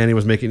told her the nanny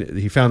was making.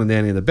 He found the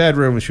nanny in the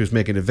bedroom, and she was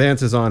making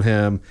advances on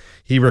him.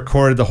 He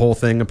recorded the whole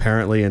thing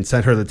apparently, and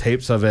sent her the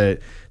tapes of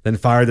it. Then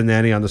fired the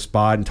nanny on the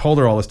spot and told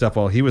her all this stuff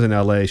while he was in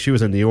LA. She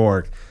was in New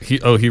York. He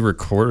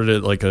recorded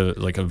it like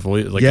a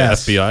voice, like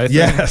yes. an FBI thing?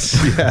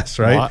 Yes,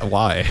 right.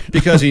 Why?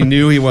 Because he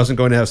knew he wasn't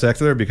going to have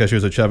sex with her because she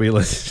was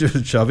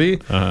chubby,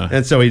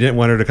 and so he didn't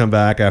want her to come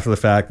back after the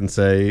fact and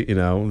say,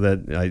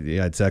 that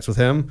I had sex with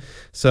him.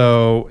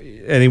 So,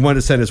 and he wanted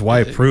to send his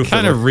wife proof. It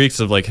kind of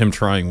reeks of like him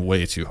trying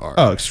way too hard.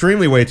 Oh,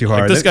 extremely way too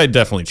hard. Like this guy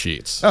definitely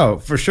cheats. Oh,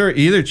 for sure.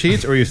 Either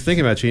cheats or he was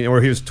thinking about cheating,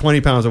 or he was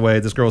 20 pounds away.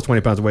 This girl was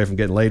 20 pounds away from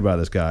getting laid by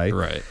this guy.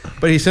 Right.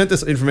 But he sent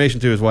this information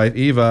to his wife,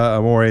 Eva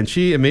Amore, and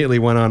she immediately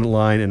went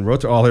online and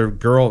wrote to all her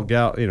girl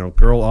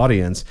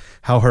audience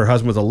how her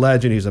husband was a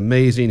legend. He's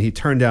amazing. He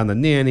turned down the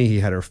nanny. He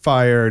had her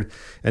fired,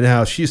 and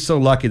how she's so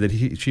lucky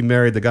that she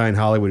married the guy in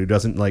Hollywood who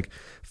doesn't like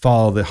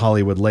follow the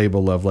Hollywood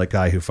label of like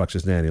guy who fucks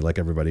his nanny like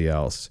everybody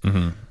else.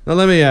 Mm-hmm. Now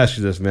let me ask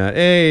you this, Matt.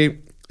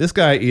 This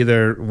guy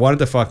either wanted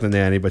to fuck the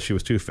nanny, but she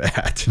was too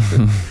fat.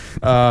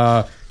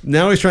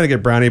 Now he's trying to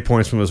get brownie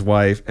points from his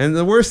wife. And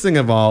the worst thing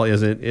of all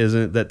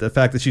isn't that the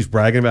fact that she's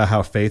bragging about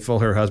how faithful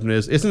her husband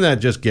is. Isn't that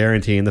just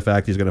guaranteeing the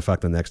fact he's going to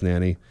fuck the next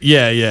nanny?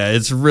 Yeah.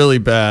 It's really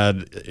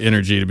bad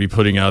energy to be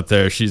putting out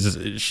there. She's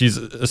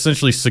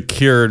essentially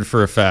secured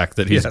for a fact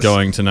that he's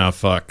going to now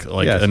fuck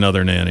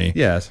another nanny.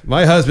 Yes.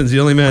 My husband's the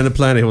only man on the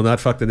planet who will not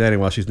fuck the nanny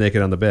while she's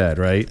naked on the bed,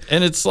 right?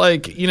 And it's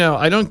like,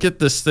 I don't get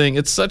this thing.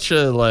 It's such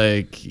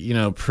a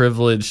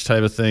privilege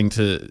type of thing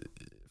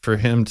for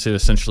him to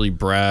essentially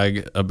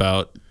brag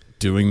about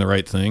doing the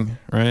right thing,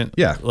 right?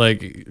 Yeah. Like,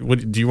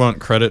 do you want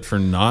credit for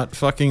not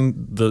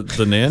fucking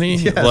the nanny?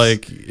 Yes.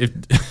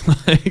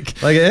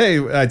 Hey,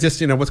 I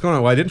just, what's going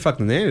on? Well, I didn't fuck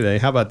the nanny today.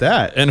 How about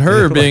that? And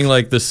her being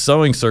like this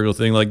sewing circle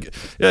thing, like,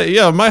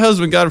 yeah, my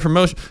husband got a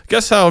promotion.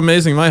 Guess how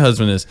amazing my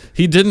husband is?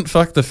 He didn't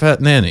fuck the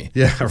fat nanny.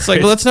 Yeah, it's like,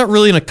 well, that's not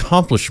really an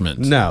accomplishment.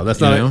 No, that's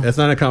not. That's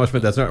not an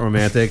accomplishment. That's not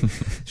romantic.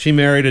 She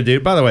married a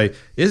dude. By the way,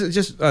 isn't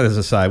just as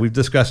a side, we've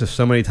discussed this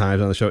so many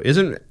times on the show.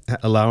 Isn't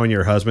allowing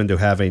your husband to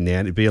have a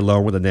nanny, be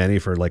alone with a nanny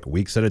for like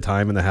weeks at a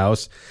time in the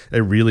house,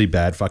 a really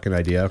bad fucking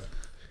idea?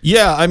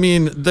 Yeah, I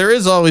mean, there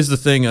is always the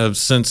thing of,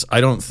 since I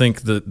don't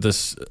think that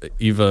this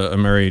Eva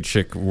Ameri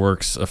chick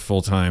works a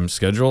full-time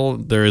schedule,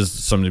 there is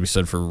something to be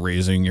said for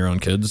raising your own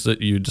kids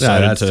that you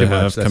decided to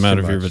have come out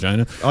of your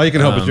vagina. All you can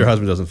hope is your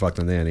husband doesn't fuck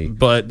the nanny.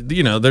 But,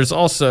 there's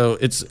also,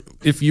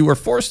 if you were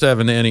forced to have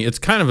a nanny, it's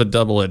kind of a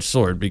double-edged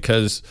sword,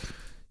 because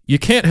you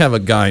can't have a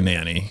guy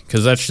nanny,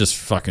 because that's just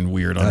fucking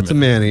weird. That's a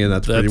nanny, and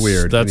that's pretty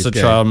weird. That's a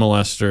gay. Child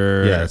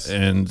molester. Yes.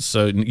 And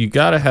so you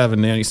got to have a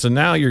nanny. So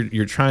now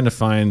you're trying to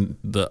find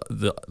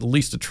the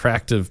least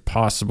attractive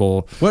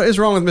possible. What is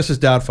wrong with Mrs.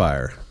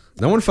 Doubtfire?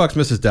 No one fucks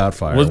Mrs.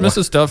 Doubtfire. Was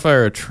Mrs.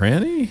 Doubtfire a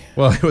tranny?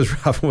 Well, it was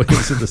Robin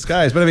Williams in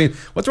disguise. But I mean,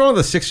 what's wrong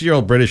with a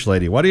 60-year-old British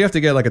lady? Why do you have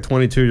to get like a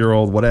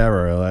 22-year-old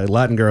whatever, a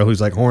Latin girl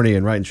who's like horny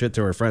and writing shit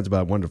to her friends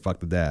about wanting to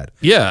fuck the dad?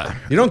 Yeah.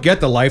 You don't get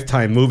the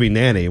Lifetime movie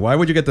nanny. Why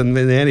would you get the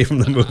nanny from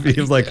the movie? It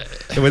was like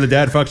the way the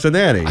dad fucks the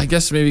nanny. I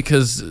guess maybe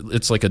because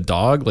it's like a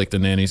dog. Like the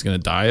nanny's going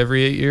to die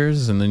every 8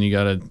 years, and then you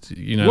got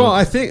to, Well,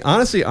 I think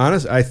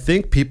I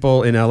think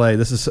people in LA,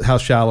 this is how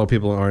shallow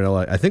people are in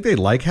LA. I think they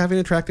like having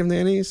attractive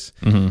nannies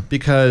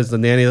because the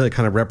nanny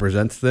kind of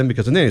represents them,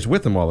 because the nanny's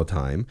with them all the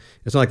time.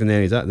 It's not like the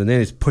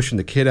nanny's pushing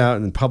the kid out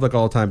in public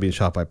all the time, being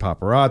shot by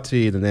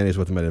paparazzi. The nanny's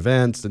with them at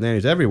events. The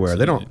nanny's everywhere.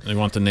 So they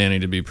want the nanny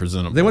to be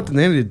presentable. They want the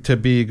nanny to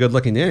be a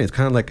good-looking nanny. It's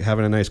kind of like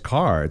having a nice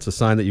car. It's a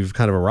sign that you've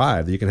kind of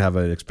arrived, that you can have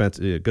an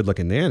expensive,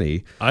 good-looking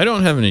nanny. I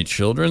don't have any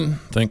children,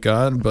 thank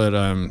God, but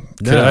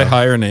could I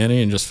hire a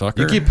nanny and just fuck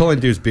her? You keep pulling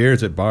dudes'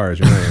 beards at bars.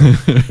 You're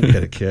not going to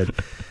get a kid.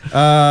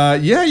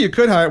 Yeah, you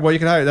could hire. Well, you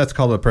can hire. That's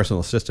called a personal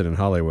assistant in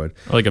Hollywood.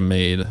 Like a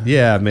maid.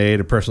 Yeah, maid,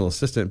 a personal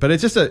assistant. But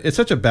it's just it's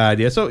such a bad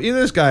idea. So either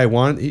this guy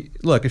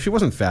look, if she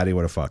wasn't fat, he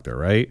would have fucked her,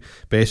 right?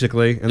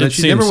 Basically, and then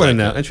she never would have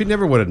known. And she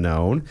never would have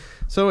known.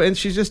 So, and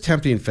she's just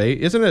tempting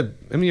fate, isn't it?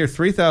 I mean, you're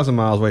 3,000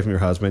 miles away from your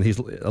husband. He's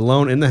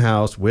alone in the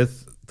house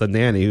with the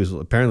nanny, who's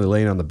apparently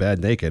laying on the bed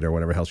naked or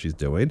whatever hell she's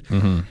doing.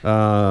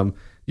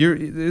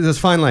 There's this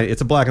fine line.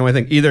 It's a black and white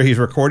thing. Either he's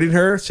recording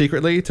her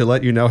secretly to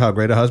let you know how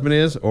great a husband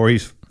is, or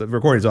the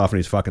recording's off and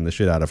he's fucking the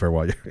shit out of her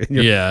while you're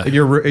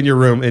in your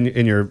room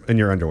in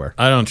your underwear.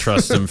 I don't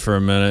trust him for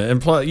a minute.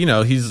 And plus,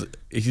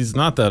 he's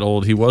not that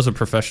old. He was a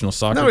professional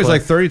soccer player. No, he's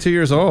like 32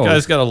 years old.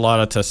 Guy's got a lot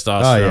of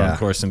testosterone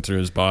coursing through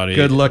his body.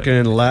 Good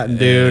looking Latin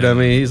dude. I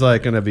mean, he's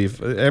like going to be,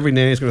 every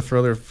nanny's going to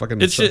throw their fucking...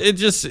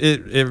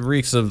 It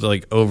reeks of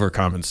like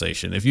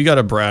overcompensation. If you got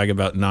to brag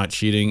about not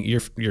cheating,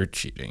 you're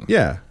cheating.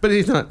 Yeah, but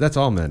he's not. That's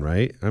all men,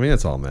 right? I mean,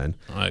 that's all men.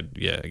 I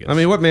guess. I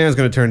mean, what man's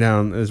going to turn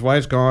down? His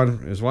wife's gone.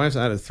 His wife's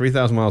out at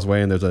 3,000 miles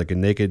away, and there's like a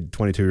naked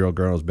 22-year-old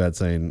girl in his bed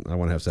saying, I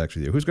want to have sex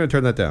with you. Who's going to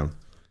turn that down?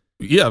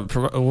 Yeah,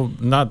 well,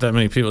 not that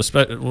many people,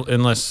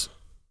 unless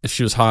if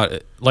she was hot.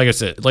 Like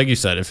you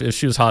said, if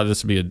she was hot,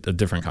 this would be a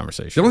different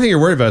conversation. The only thing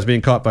you're worried about is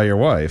being caught by your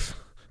wife.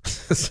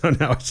 So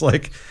now it's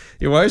like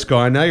your wife's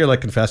gone. Now you're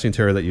like confessing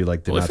to her that you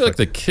like did not. I feel like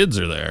the kids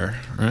are there,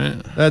 right?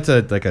 That's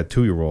like a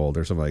 2-year-old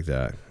or something like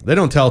that. They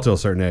don't tell till a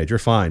certain age. You're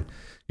fine.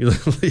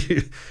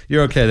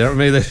 You're okay.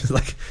 Maybe they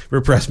like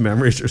repressed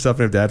memories or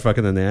something of dad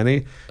fucking the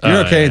nanny.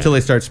 You're okay until they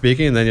start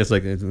speaking, and then it's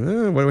like,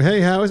 hey,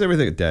 how is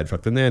everything? Dad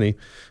fucked the nanny.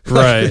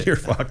 Right. You're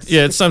fucked.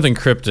 Yeah, it's something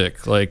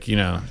cryptic, like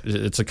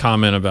it's a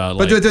comment about.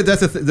 But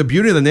that's the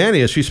beauty of the nanny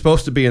is she's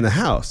supposed to be in the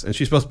house, and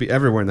she's supposed to be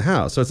everywhere in the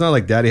house. So it's not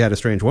like Daddy had a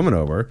strange woman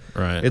over.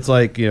 Right. It's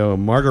like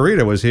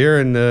Margarita was here,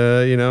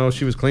 and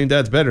she was cleaning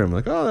Dad's bedroom.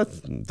 Like, oh,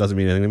 that doesn't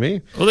mean anything to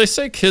me. Well, they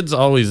say kids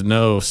always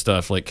know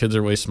stuff. Like kids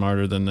are way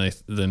smarter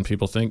than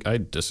people think. I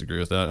disagree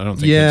with that. I don't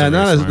think. Yeah,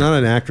 not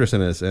an actress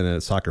and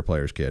a soccer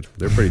player's kid.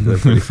 They're pretty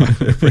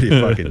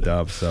fucking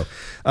dumb. So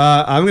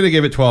I'm gonna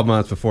give it 12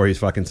 months before he's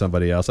fucking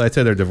somebody else. I'd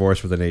say they're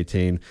divorced within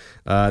 18.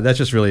 That's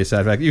just really a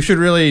sad fact. You should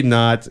really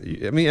not.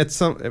 I mean,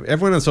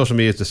 everyone on social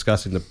media is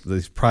discussing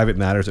these private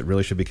matters that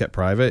really should be kept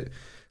private.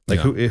 Like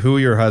who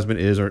your husband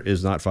is or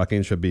is not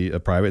fucking should be a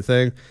private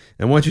thing.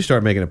 And once you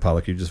start making it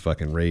public, you just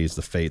fucking raise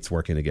the fates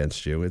working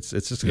against you. It's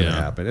just going to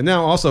happen. And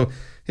now also,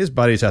 his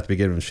buddies have to be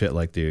giving him shit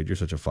like, dude, you're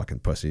such a fucking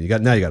pussy. You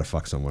got to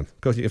fuck someone.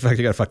 In fact,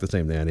 you got to fuck the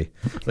same nanny.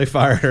 They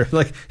fired her.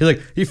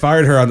 He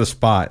fired her on the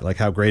spot. Like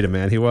how great a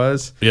man he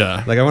was.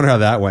 Yeah. Like I wonder how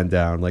that went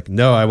down. Like,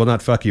 no, I will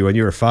not fuck you, and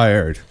you were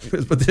fired.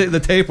 But the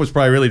tape was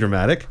probably really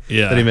dramatic.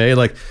 Yeah. That he made.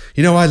 Like,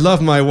 I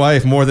love my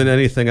wife more than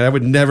anything, and I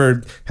would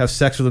never have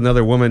sex with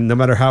another woman, no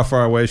matter how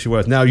far away she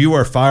was. Now you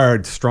are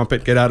fired,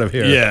 strumpet. Get out of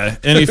here. Yeah,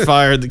 and he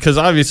fired because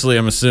obviously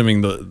I'm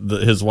assuming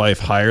his wife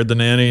hired the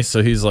nanny,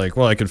 so he's like,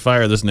 well, I could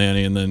fire this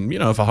nanny, and then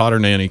if a hotter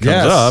nanny comes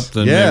up,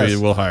 then maybe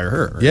we'll hire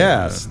her. Right?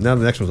 Yes. Now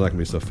the next one's not gonna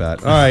be so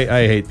fat. All right,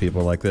 I hate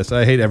people like this.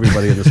 I hate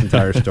everybody in this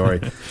entire story,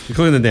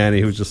 including the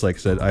nanny who's just like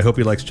said, I hope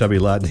he likes chubby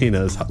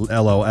Latinas.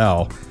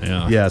 LOL.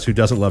 Yeah. Yes. Who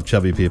doesn't love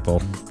chubby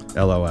people?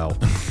 LOL.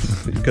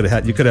 You could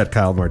have had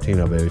Kyle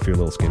Martino, baby, if you're a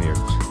little skinnier.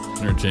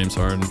 Or James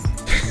Harden.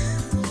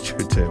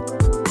 True too.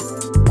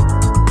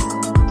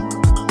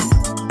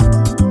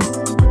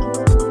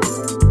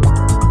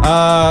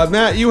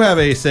 Matt, you have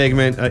a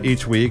segment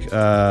each week.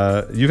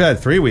 You've had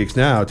 3 weeks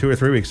now, 2 or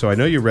 3 weeks, so I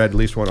know you read at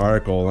least one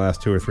article in the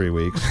last 2 or 3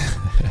 weeks.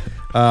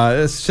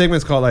 This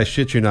segment's called I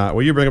Shit You Not,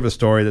 where you bring up a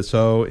story that's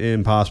so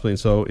impossibly and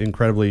so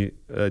incredibly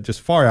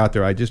just far out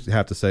there, I just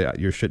have to say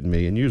you're shitting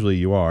me, and usually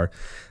you are.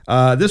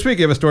 This week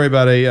you have a story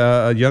about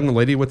a young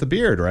lady with a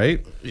beard,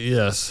 right?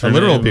 Yes. A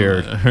literal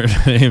beard. Her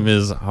name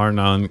is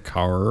Harnan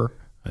Kaur.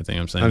 I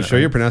think I'm saying I'm that sure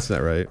right. you're pronouncing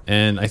that right.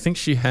 And I think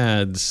she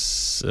had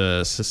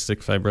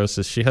cystic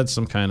fibrosis. She had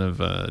some kind of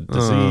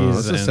disease. Oh,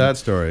 that's a sad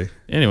story.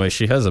 Anyway,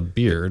 she has a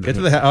beard. Get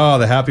to the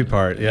happy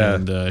part, yeah.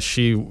 And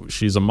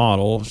she's a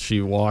model.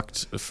 She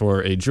walked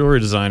for a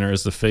jewelry designer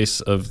as the face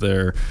of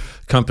their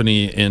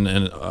company in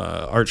an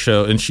art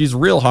show, and she's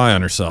real high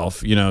on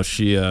herself.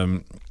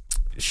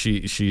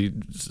 She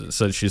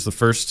said she's the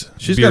first.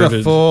 She's got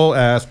a full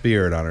ass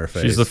beard on her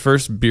face. She's the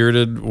first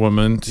bearded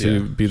woman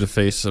to be the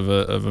face of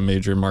a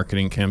major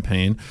marketing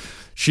campaign.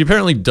 She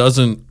apparently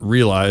doesn't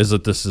realize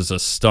that this is a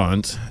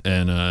stunt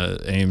and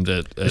aimed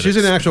at she's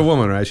an actual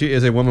woman, right? She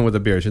is a woman with a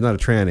beard. She's not a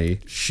tranny.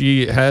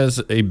 She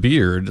has a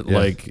beard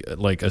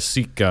like a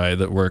Sikh guy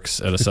that works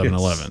at a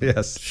 7-Eleven.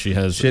 Yes. She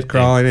has shit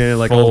crawling in it,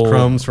 like old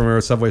crumbs from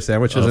her Subway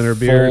sandwiches in her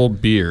beard. Full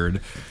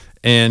beard.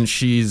 And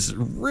she's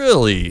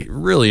really,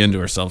 really into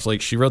herself.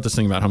 Like, she wrote this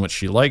thing about how much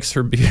she likes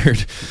her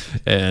beard,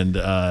 and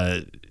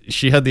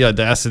she had the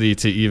audacity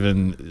to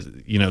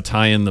even,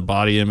 tie in the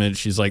body image.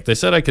 She's like, they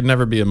said I could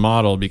never be a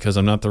model because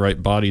I'm not the right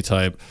body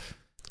type.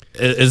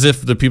 As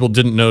if the people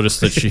didn't notice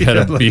that she had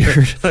a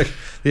beard.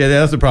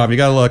 That's the problem. You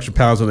got a little extra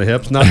pounds on the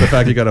hips, not the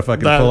fact you got a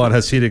fucking full-on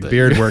Hasidic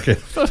beard working.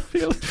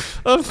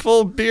 A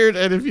full beard,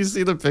 and if you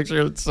see the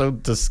picture, it's so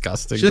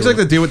disgusting. She looks like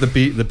the dude with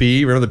the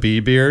bee. Remember the bee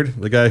beard?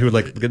 The guy who would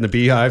like get in the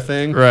beehive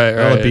thing? Right.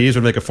 All the bees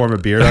would make a form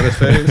of beard on his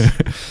face.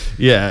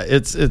 Yeah,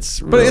 it's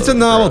but really it's a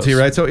novelty,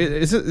 gross. Right? So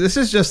this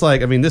is just like,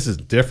 this is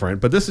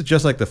different, but this is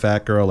just like the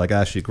fat girl like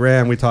Ashley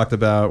Graham we talked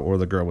about, or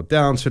the girl with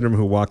Down syndrome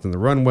who walked on the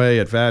runway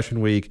at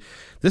Fashion Week.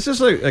 This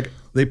is like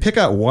they pick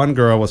out one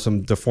girl with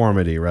some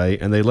deformity,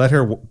 right? And they let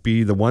her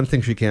be the one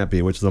thing she can't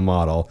be, which is the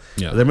model.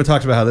 Yeah. Then we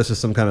talked about how this is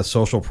some kind of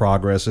social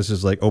progress. This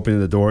is like opening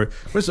the door.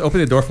 What is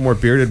opening the door for more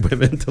bearded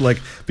women to like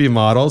be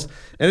models?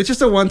 And it's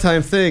just a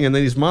one-time thing. And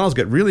then these models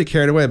get really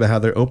carried away about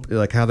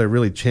how they're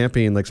really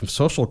championing like some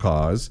social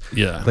cause.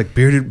 Yeah. Like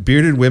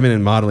bearded women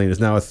in modeling is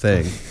now a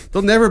thing.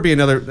 There'll never be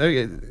another.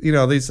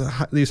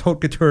 These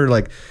haute couture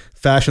like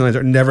fashion lines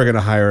are never going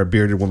to hire a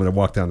bearded woman to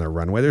walk down their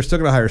runway. They're still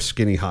going to hire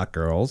skinny hot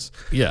girls.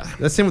 Yeah. That's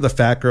the same with the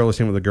fat girl, the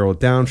same with the girl with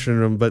Down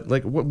syndrome. But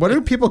like, what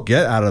do people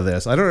get out of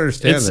this? I don't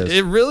understand this.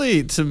 It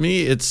really, to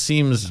me, it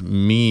seems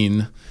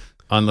mean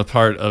on the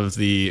part of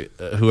the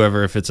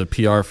whoever, if it's a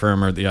PR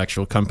firm or the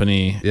actual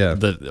company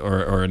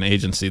or an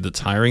agency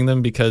that's hiring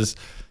them, because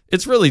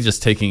it's really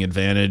just taking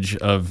advantage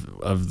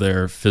of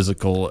their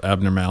physical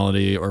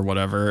abnormality or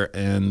whatever.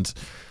 And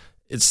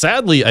it's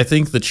sadly, I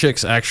think the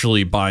chicks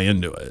actually buy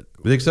into it.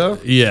 You think so?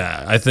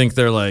 Yeah, I think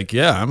they're like,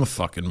 yeah, I'm a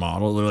fucking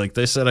model. They're like,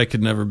 they said I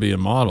could never be a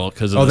model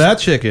because. Oh, that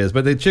chick is,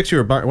 but the chicks who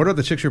were buying. What about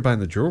the chicks who were buying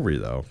the jewelry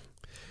though?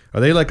 Are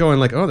they like going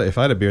like, oh, if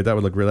I had a beard, that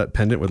would look real. That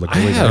pendant would look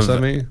really nice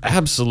on me.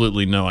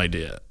 Absolutely no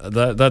idea.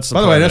 That's the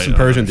by the way, I know some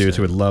Persian dudes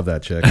who would love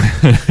that chick.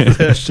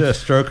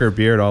 Just stroke her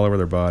beard all over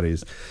their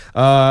bodies.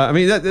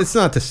 It's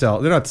not to sell.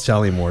 They're not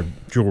selling more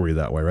jewelry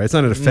that way, right? It's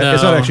not an It's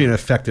not actually an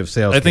effective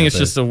sales. I think it's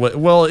just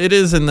it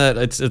is in that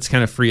it's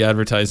kind of free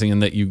advertising, in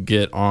that you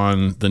get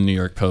on the New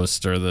York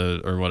Post or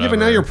whatever. Yeah, but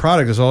now your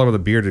product is all over the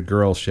bearded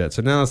girl shit.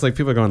 So now it's like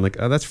people are going like,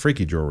 oh, that's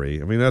freaky jewelry.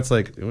 That's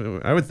like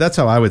that's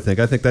how I would think.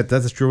 I think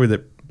that's jewelry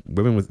that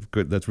women with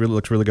good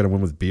looks really good on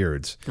women with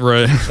beards.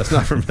 Right.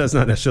 That's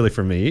not necessarily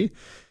for me.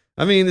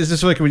 It's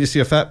just like when you see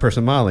a fat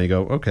person modeling, you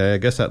go, okay, I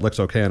guess that looks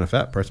okay on a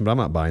fat person, but I'm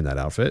not buying that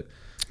outfit.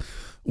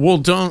 Well,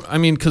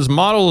 because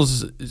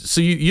models,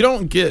 so you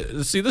don't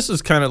get, see, this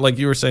is kind of like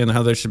you were saying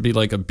how there should be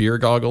like a beer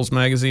goggles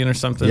magazine or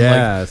something.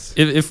 Yes.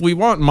 Like, if we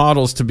want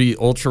models to be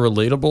ultra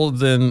relatable,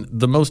 then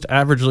the most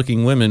average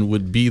looking women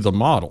would be the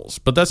models.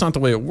 But that's not the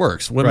way it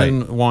works.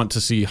 Women want to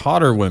see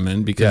hotter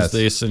women because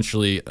they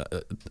essentially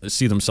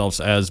see themselves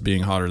as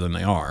being hotter than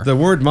they are. The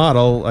word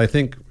model, I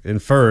think,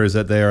 infers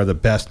that they are the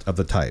best of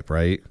the type,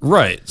 right?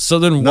 Right. So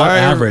then not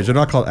average. They're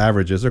not called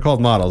averages. They're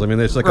called models. I mean,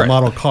 there's like a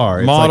model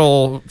car.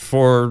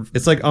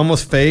 It's like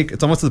almost fake.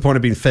 It's almost to the point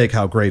of being fake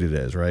how great it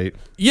is, right?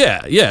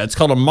 Yeah. It's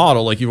called a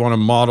model. Like you want to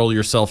model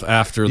yourself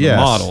after the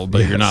model,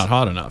 but you're not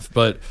hot enough.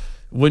 But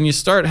when you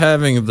start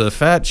having the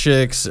fat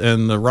chicks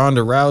and the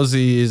Ronda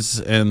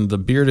Rouseys and the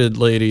bearded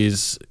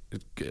ladies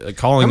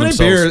calling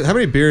themselves... How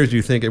many beers do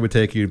you think it would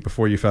take you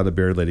before you found the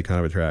bearded lady kind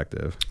of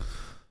attractive?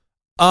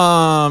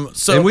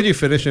 And would you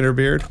finish in her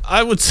beard?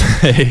 I would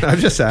say... I'm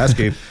just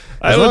asking.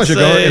 As long as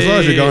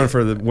you're going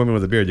for the woman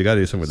with the beard, you got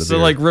to do something with the beard.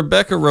 So like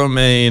Rebecca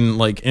Romaine,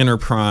 like in her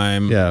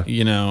prime,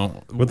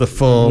 with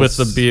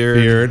the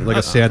beard, like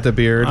a Santa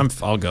beard.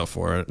 I'll go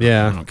for it.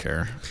 Yeah, I don't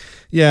care.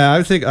 Yeah,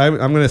 I think I'm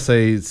going to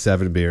say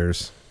 7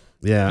 beers.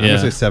 Yeah, I'm going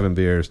to say 7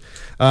 beers.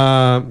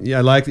 I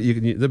like that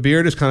the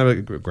beard is kind of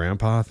a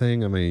grandpa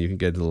thing. I mean, you can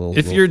get a little...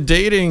 You're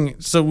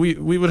dating... So we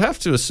would have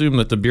to assume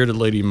that the bearded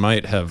lady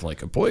might have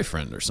like a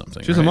boyfriend or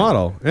something. She's a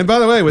model. And by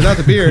the way, without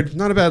the beard,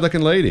 not a bad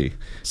looking lady.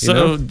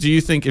 So do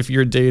you think if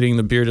you're dating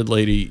the bearded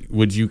lady,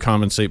 would you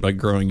compensate by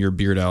growing your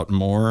beard out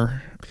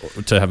more?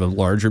 To have a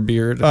larger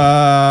beard,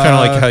 kind of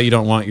like how you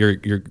don't want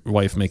your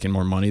wife making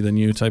more money than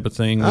you, type of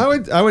thing. I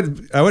would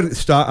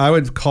stop. I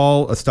would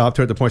call a stop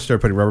to her at the point she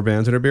started putting rubber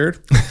bands in her beard,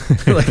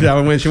 like that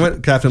one when she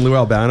went Captain Lou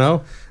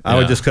Albano. I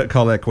would just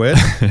call that quit.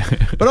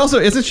 But also,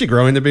 isn't she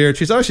growing the beard?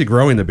 She's obviously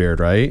growing the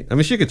beard, right? I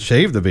mean, she could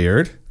shave the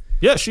beard.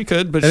 Yeah, she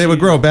could, but it would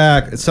grow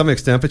back to some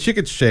extent. But she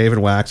could shave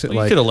and wax it.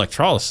 You could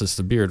electrolysis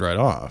the beard right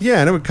off.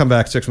 Yeah, and it would come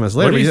back 6 months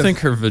later. What do you think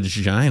her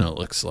vagina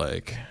looks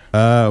like?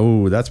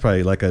 That's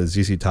probably like a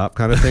ZZ Top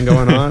kind of thing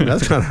going on.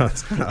 That's kind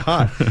of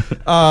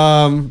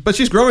hot. But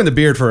she's growing the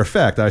beard for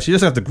effect. She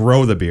doesn't have to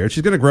grow the beard.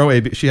 She's going to grow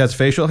she has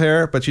facial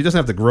hair, but she doesn't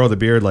have to grow the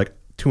beard like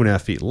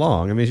 2.5 feet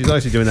long. I mean, she's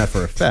obviously doing that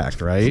for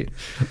effect, right?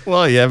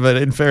 Well, yeah, but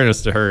in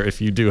fairness to her,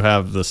 if you do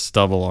have the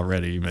stubble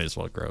already, you may as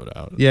well grow it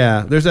out.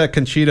 Yeah, there's that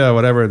Conchita,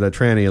 whatever, the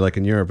tranny, like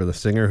in Europe, or the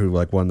singer who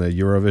like won the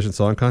Eurovision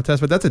Song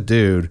Contest, but that's a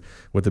dude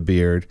with a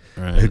beard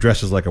who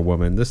dresses like a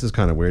woman. This is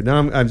kind of weird. Now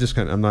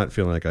I'm not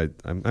feeling like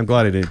I'm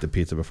glad I didn't eat the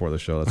pizza before the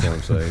show. That's all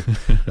I'm saying.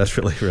 That's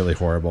really, really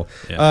horrible.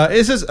 Yeah.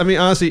 It's just, I mean,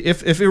 honestly,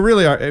 if you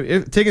really are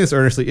taking this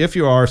earnestly, if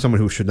you are someone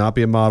who should not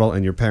be a model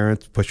and your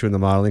parents push you into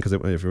modeling because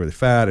if you're really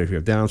fat, or if you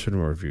have Down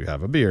syndrome, or if you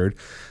have a beard,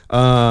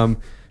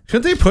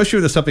 shouldn't they push you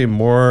into something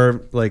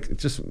more like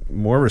just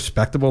more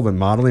respectable than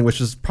modeling, which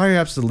is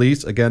perhaps the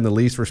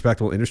least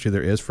respectable industry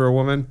there is for a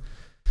woman?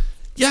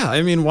 Yeah,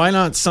 I mean, why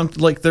not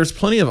there's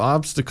plenty of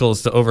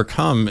obstacles to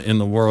overcome in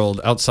the world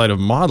outside of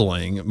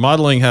modeling.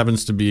 Modeling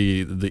happens to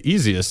be the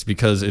easiest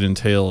because it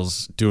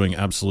entails doing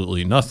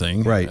absolutely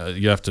nothing. Right.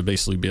 You have to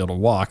basically be able to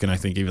walk, and I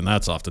think even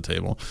that's off the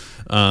table.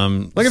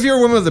 Like if you're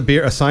a woman with a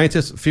beard,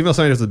 female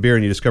scientist with a beard,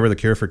 and you discover the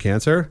cure for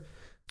cancer,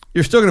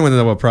 you're still going to win the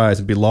Nobel Prize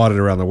and be lauded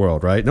around the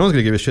world, right? No one's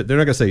going to give a shit. They're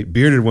not going to say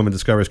bearded woman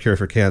discovers cure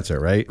for cancer,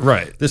 right?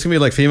 Right. This can be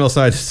like female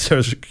scientist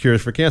discovers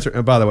cures for cancer.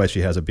 And by the way,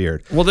 she has a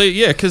beard. Well,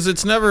 because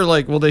it's never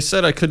like, well, they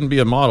said I couldn't be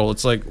a model.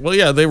 It's like, well,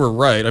 yeah, they were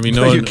right. I mean,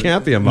 you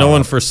can't be a model. No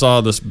one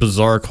foresaw this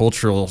bizarre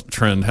cultural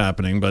trend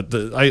happening, but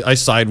I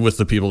side with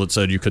the people that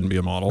said you couldn't be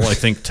a model. I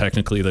think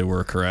technically they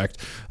were correct.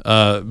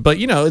 But,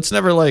 it's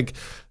never like,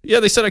 yeah,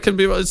 they said I couldn't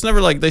be. It's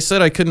never like they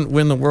said I couldn't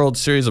win the World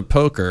Series of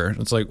poker.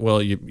 It's like, well,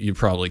 you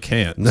probably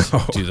can't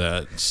do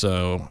that.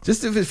 So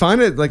just if you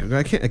find it like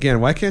I can't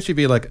again. Why can't she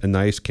be like a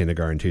nice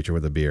kindergarten teacher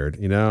with a beard?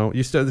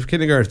 The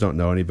kindergartens don't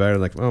know any better.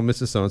 Like, oh,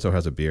 Mrs. So and So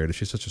has a beard.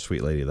 She's such a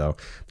sweet lady, though.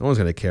 No one's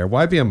gonna care.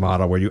 Why be a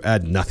model where you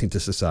add nothing to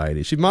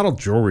society? She modeled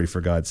jewelry, for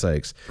God's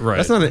sakes. Right.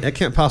 That's not. It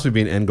can't possibly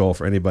be an end goal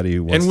for anybody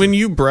who wants. And when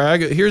you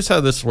brag, here's how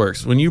this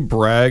works. When you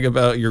brag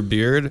about your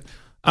beard,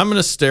 I'm going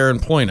to stare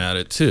and point at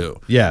it too.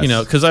 Yes.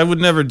 Because I would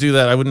never do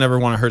that. I would never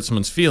want to hurt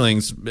someone's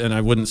feelings, and I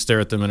wouldn't stare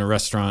at them in a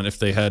restaurant if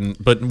they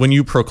hadn't. But when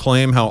you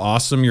proclaim how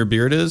awesome your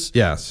beard is,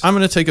 yes, I'm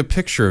going to take a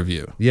picture of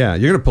you. Yeah,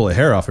 you're going to pull a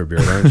hair off her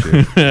beard, aren't you?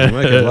 You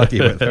might get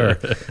lucky with her.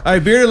 All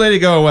right, bearded lady,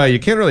 go away. You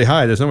can't really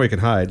hide. There's no way you can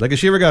hide. Like if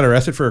she ever got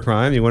arrested for a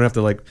crime, you wouldn't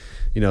have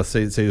to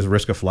say there's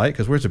risk of flight,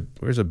 because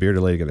where's a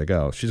bearded lady going to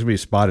go? She's going to be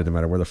spotted no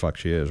matter where the fuck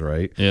she is,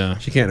 right? Yeah.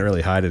 She can't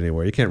really hide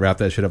anywhere. You can't wrap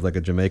that shit up like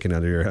a Jamaican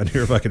under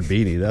your fucking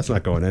beanie. That's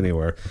not going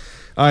anywhere.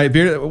 All right,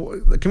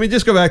 can we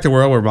just go back to a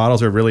world where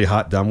models are really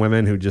hot, dumb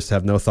women who just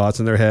have no thoughts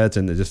in their heads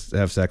and they just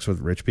have sex with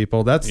rich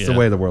people? That's the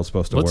way the world's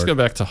supposed to work. Let's go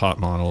back to hot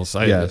models.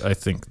 I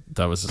think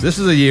that was... This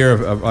is a year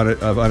of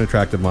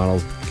unattractive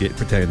models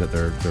pretending that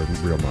they're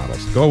real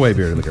models. Go away,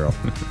 bearded girl.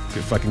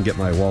 If I can get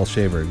my wall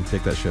shaver and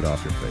take that shit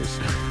off your face.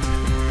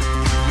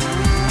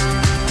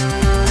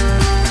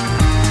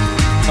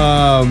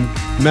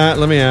 Matt,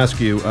 let me ask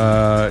you.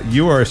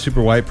 You are a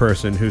super white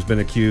person who's been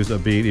accused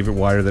of being even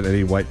whiter than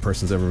any white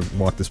person's ever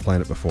walked this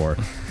planet before.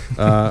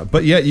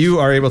 But yet you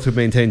are able to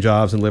maintain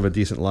jobs and live a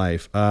decent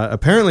life.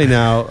 Apparently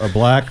now,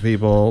 black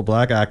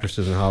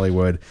actresses in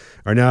Hollywood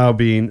are now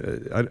being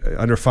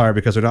under fire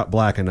because they're not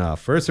black enough.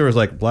 First, there was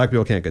like black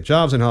people can't get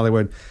jobs in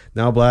Hollywood.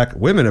 Now, black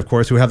women, of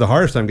course, who have the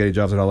hardest time getting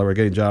jobs in Hollywood, are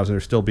getting jobs and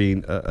are still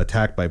being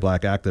attacked by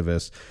black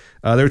activists.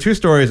 There were two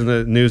stories in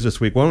the news this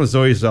week. One was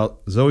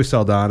Zoe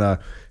Saldana,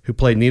 who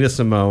played Nina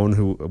Simone,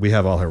 who we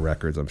have all her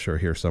records, I'm sure,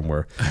 here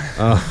somewhere.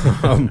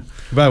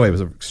 By the way,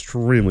 was an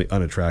extremely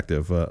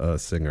unattractive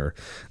singer.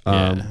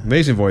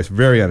 Amazing voice,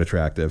 very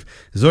unattractive.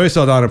 Zoe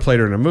Saldana played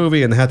her in a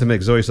movie, and they had to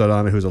make Zoe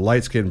Saldana, who's a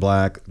light-skinned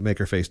black, make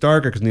her face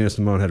darker because Nina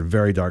Simone had a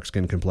very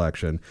dark-skinned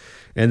complexion.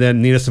 And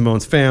then Nina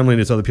Simone's family and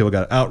these other people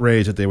got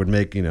outraged that they would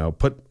make,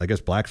 put, I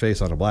guess,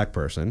 blackface on a black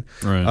person,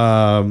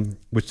 right.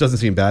 Which doesn't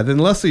seem bad. Then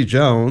Leslie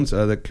Jones,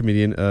 the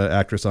comedian,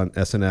 actress on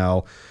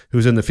SNL,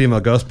 who's in the female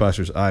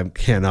Ghostbusters, I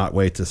cannot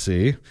wait to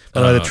see.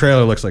 The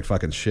trailer looks like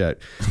fucking shit.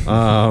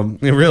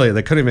 Really,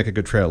 they couldn't make a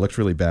good trailer. It looks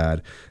really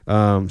bad.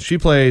 She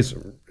plays...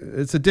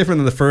 It's different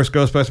than the first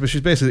Ghostbuster, but she's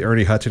basically the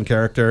Ernie Hudson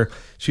character.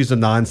 She's a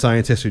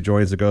non-scientist who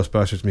joins the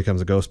Ghostbusters and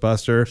becomes a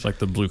Ghostbuster. It's like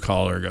the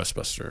blue-collar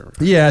Ghostbuster.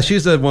 Yeah,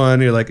 she's the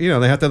one you're like, they have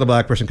to have the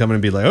black person come in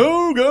and be like,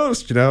 oh,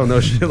 ghost, no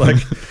shit. Like,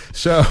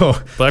 so.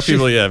 Black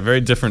people,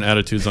 very different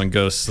attitudes on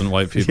ghosts than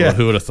white people. Yeah.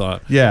 Who would have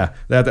thought? Yeah,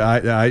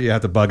 you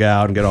have to bug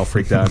out and get all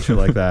freaked out and shit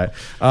like that.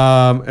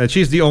 And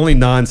she's the only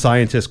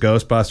non-scientist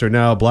Ghostbuster.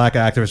 Now, black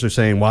activists are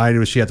saying, why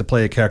does she have to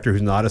play a character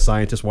who's not a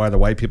scientist? Why are the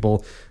white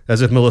people,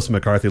 as if Melissa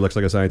McCarthy looks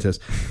like a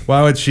scientist,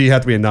 why would she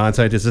have to be a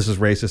non-scientist? This is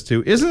racist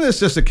too. Isn't this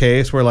just a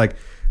case where like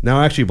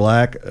now actually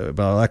black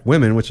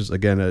women, which is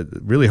again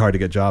really hard to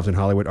get jobs in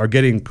Hollywood, are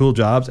getting cool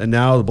jobs, and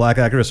now the black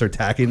activists are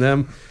attacking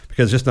them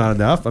because it's just not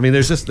enough? I mean,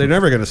 they're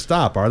never going to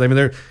stop, are they? I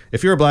mean,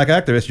 if you're a black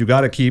activist, you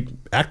got to keep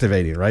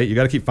activating, right? You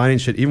got to keep finding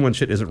shit even when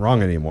shit isn't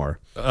wrong anymore.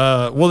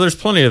 Well, there's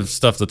plenty of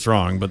stuff that's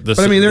wrong, but this.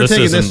 But I mean, they're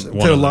taking this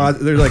to a lot.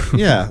 They're like,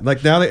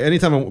 like now,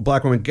 anytime a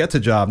black woman gets a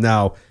job,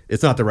 now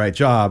it's not the right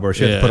job, or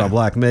she has to put on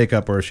black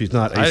makeup, or she's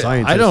not a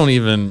scientist. I don't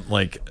even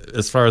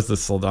as far as the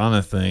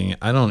Saldana thing,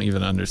 I don't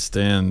even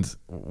understand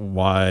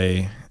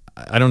why.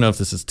 I don't know if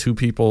this is 2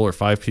 people or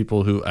 5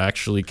 people who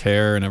actually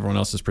care, and everyone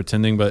else is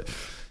pretending, but.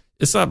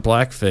 It's not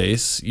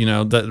blackface,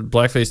 that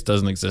blackface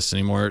doesn't exist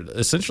anymore.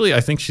 Essentially,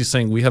 I think she's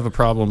saying we have a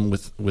problem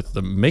with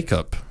the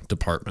makeup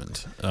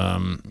department.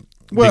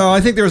 Well,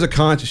 I think there was a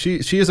conscious.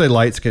 She is a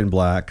light-skinned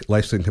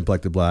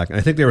complected black, and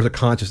I think there was a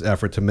conscious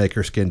effort to make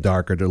her skin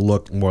darker to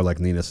look more like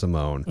Nina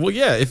Simone. Well,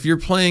 yeah, if you're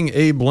playing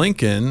Abe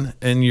Lincoln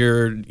and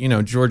you're,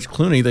 George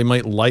Clooney, they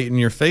might lighten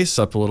your face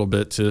up a little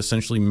bit to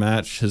essentially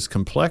match his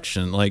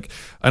complexion. Like,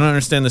 I don't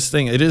understand this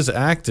thing. It is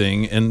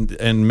acting,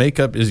 and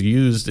makeup is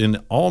used in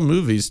all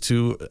movies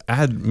to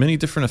add many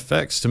different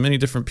effects to many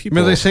different people.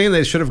 I mean, are they saying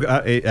they should have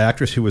got an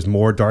actress who was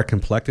more dark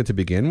complected to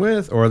begin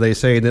with, or are they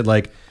saying that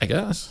I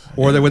guess,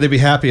 or would they be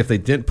happy if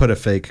they didn't put a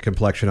fake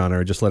complexion on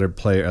her, just let her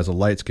play as a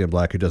light-skinned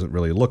black who doesn't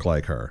really look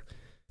like her?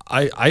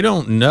 I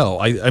don't know.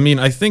 I mean,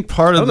 I think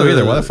part of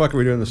either. Why the fuck are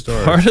we doing the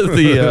story? Part of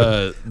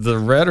the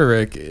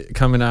rhetoric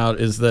coming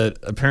out is that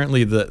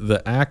apparently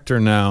the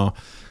actor now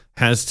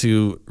has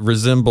to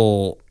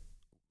resemble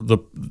the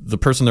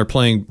person they're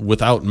playing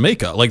without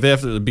makeup. Like, they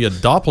have to be a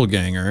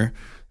doppelganger.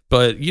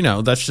 But,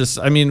 that's just,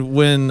 I mean,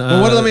 when...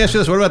 let me ask you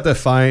this. What about the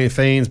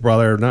Faines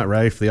brother, not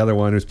Rafe, the other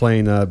one who's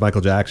playing Michael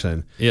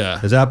Jackson? Yeah.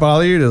 Does that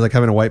bother you? Does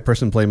having a white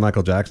person play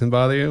Michael Jackson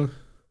bother you?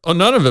 Oh,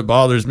 none of it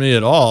bothers me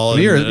at all.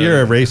 You're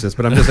a racist,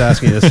 but I'm just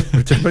asking you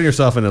this. Put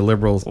yourself in a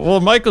liberal... Well,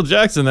 Michael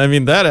Jackson, I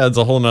mean, that adds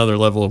a whole nother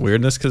level of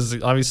weirdness because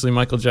obviously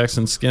Michael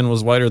Jackson's skin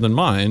was whiter than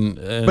mine.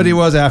 But he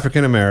was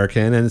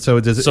African-American, and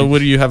so does... So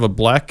would you have a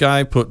black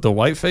guy put the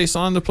white face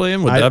on to play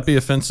him? Would that be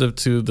offensive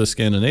to the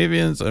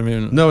Scandinavians? I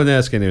mean... No,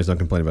 the Scandinavians don't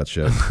complain about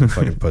shit.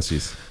 Fucking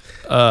pussies.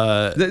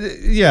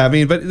 I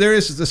mean, but there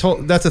is this whole,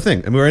 that's the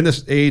thing. I mean, we're in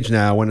this age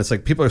now when it's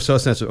like people are so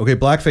sensitive. Okay,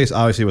 blackface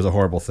obviously was a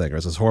horrible thing. It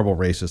was this horrible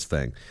racist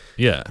thing.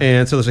 Yeah.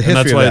 And so there's a history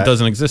and that's of why that. It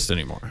doesn't exist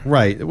anymore.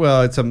 Right.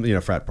 Well, it's some,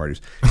 frat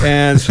parties.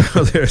 And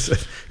so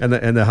there's, and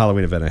the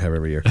Halloween event I have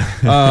every year.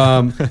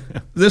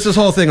 There's this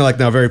whole thing like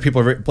now black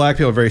people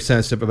are very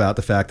sensitive about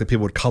the fact that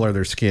people would color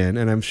their skin.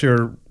 And I'm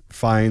sure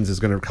Fiennes is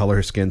going to color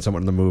her skin somewhat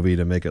in the movie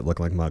to make it look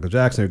like Michael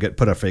Jackson, or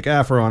put a fake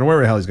afro on, or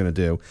whatever the hell he's going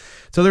to do.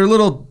 So they're a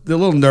little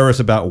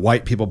nervous about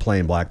white people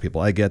playing black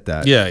people. I get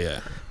that.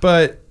 Yeah.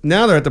 But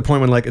now they're at the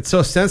point when like it's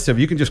so sensitive,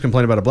 you can just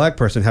complain about a black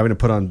person having to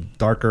put on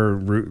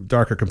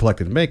darker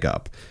complected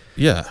makeup.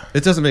 Yeah,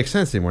 it doesn't make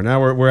sense anymore. Now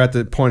we're at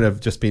the point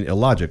of just being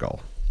illogical.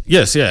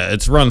 Yes,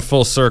 it's run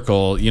full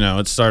circle.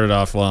 It started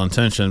off well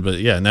intentioned, but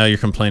yeah, now you're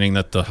complaining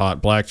that the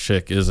hot black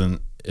chick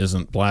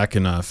isn't black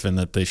enough, and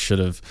that they should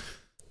have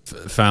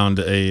found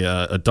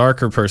a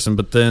darker person.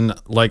 But then,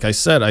 like I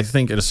said, I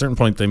think at a certain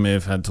point they may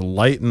have had to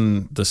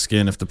lighten the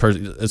skin if the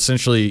person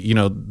essentially,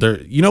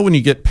 when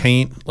you get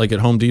paint like at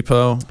Home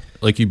Depot,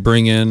 like you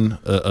bring in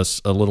a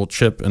little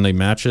chip and they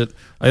match it.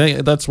 I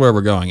think that's where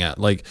we're going at.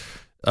 Like,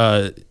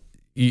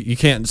 you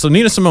can't. So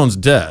Nina Simone's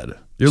dead.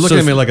 You're looking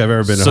at me like I've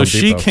ever been to Home Depot. So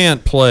she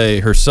can't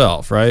play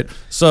herself, right?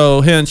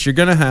 So hence, you're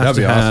going to have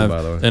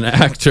an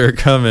actor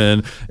come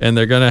in, and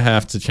they're going to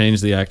have to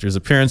change the actor's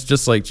appearance,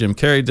 just like Jim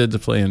Carrey did to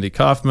play Andy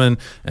Kaufman.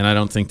 And I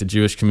don't think the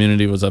Jewish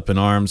community was up in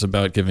arms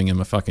about giving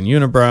him a fucking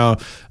unibrow.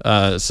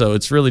 So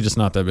it's really just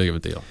not that big of a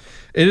deal.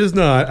 It is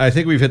not. I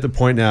think we've hit the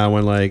point now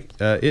when, like,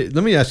 let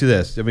me ask you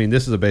this. I mean,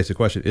 this is a basic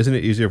question. Isn't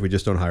it easier if we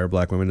just don't hire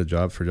black women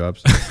for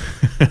jobs?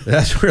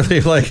 That's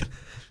really like...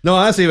 No,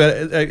 honestly,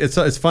 but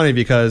it's funny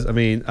because, I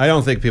mean, I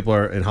don't think people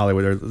are in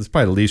Hollywood. It's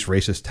probably the least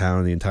racist town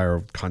in the entire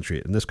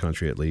country, in this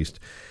country at least.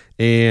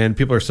 And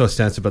people are so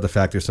sensitive about the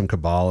fact there's some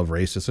cabal of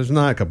racists. There's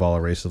not a cabal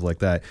of racists like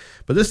that.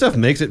 But this stuff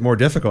makes it more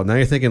difficult. Now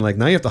you're thinking, like,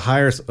 now you have to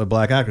hire a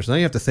black actress. Now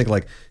you have to think,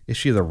 like, is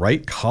she the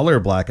right color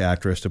black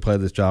actress to play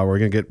this job? We're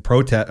going to get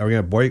boycotts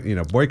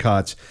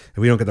if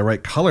we don't get the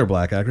right color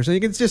black actress. And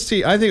you can just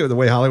see, I think the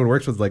way Hollywood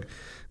works with, like,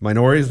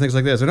 minorities and things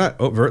like this, they're not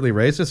overtly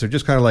racist. They're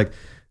just kind of like,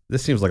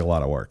 this seems like a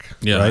lot of work,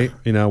 right?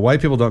 You know,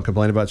 white people don't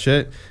complain about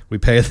shit. We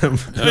pay them.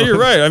 No, you're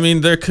right. I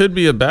mean, there could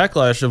be a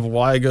backlash of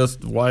why go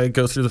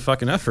through the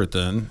fucking effort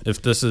then.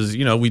 If this is,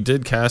 you know, we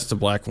did cast a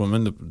black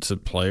woman to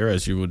play her,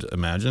 as you would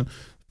imagine.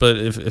 But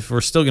if we're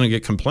still going to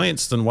get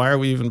complaints, then why are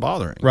we even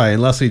bothering? Right,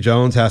 and Leslie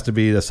Jones has to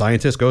be the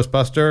scientist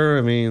Ghostbuster.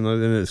 I mean,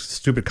 in a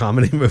stupid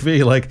comedy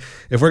movie. Like,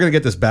 if we're going to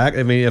get this back,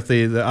 I mean, if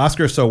the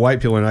Oscars so white,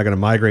 people are not going to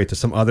migrate to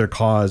some other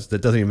cause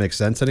that doesn't even make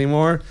sense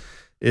anymore.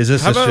 Is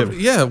this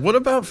what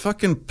about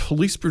fucking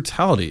police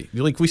brutality?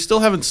 Like, we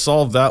still haven't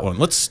solved that one.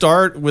 Let's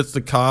start with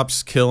the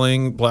cops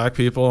killing black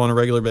people on a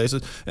regular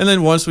basis, and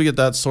then once we get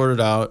that sorted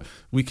out,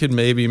 we could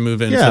maybe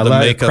move into the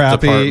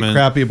makeup department.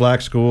 Crappy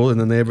black school in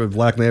the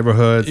black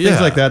neighborhoods, things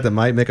like that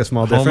might make a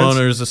small difference.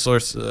 Homeowners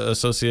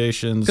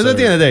associations. Because at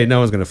the end of the day, no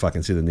one's going to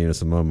fucking see the Nina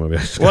Simone movie.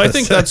 I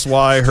think that's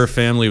why her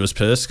family was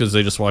pissed, because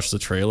they just watched the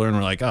trailer and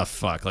were like, oh,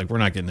 fuck, like, we're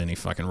not getting any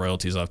fucking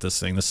royalties off this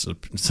thing. This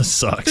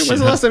sucks. Dude,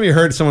 when's the last time you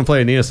heard someone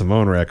play a Nina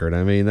Simone record?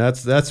 I mean,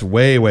 that's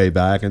way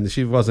back, and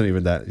she wasn't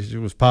even that. She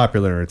was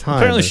popular in her time.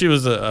 Apparently, she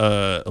was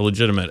a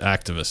legitimate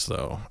activist,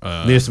 though.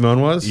 Nina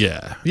Simone was?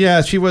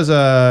 Yeah, she was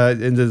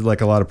into,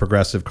 like, a lot of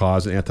progressive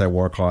causes,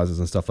 anti-war causes,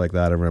 and stuff like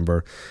that. I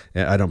remember.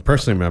 And I don't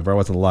personally remember. I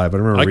wasn't alive, but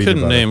I remember. I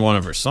couldn't name one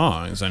of her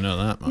songs. I know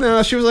that much.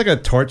 No, she was like a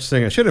torch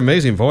singer. She had an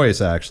amazing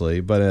voice,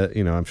 actually, but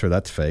you know, I'm sure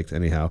that's faked.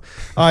 Anyhow,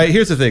 all right.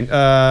 Here's the thing.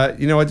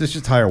 You know what?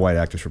 Just hire white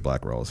actors for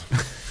black roles.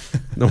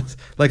 No one's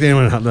going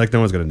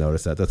to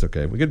notice that. That's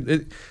okay.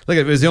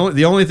 It was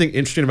the only thing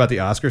interesting about the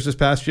Oscars this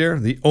past year.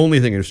 The only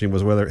thing interesting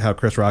was how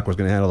Chris Rock was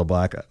going to handle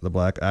the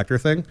black actor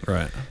thing.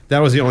 Right. That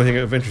was the only thing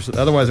of interest.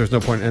 Otherwise, there's no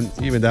point. And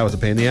even that was a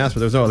pain in the ass. But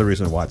there's no other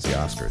reason to watch the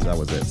Oscars. That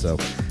was it. So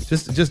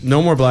just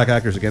no more black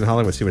actors again in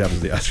Hollywood. See what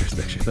happens to the Oscars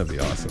next year. That'd be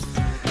awesome.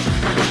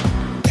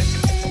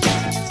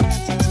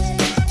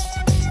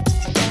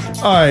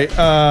 All right,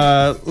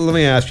 let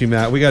me ask you,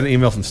 Matt. We got an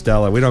email from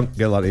Stella. We don't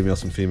get a lot of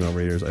emails from female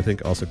readers, I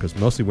think, also because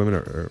mostly women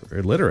are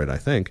illiterate, I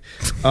think.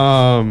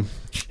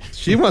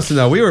 She wants to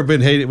know,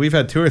 we've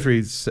had 2 or 3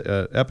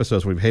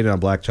 episodes where we've hated on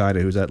Blac Chyna,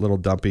 who's that little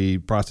dumpy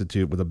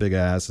prostitute with a big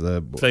ass.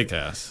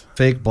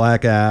 Fake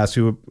black ass,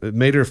 who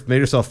made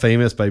herself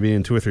famous by being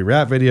in 2 or 3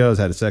 rap videos,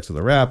 had sex with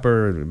a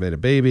rapper, and made a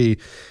baby.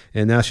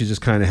 And now she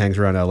just kind of hangs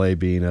around LA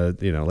being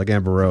like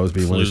Amber Rose,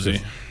 being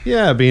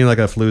being like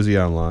a floozy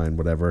online,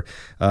 whatever.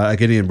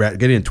 Getting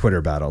in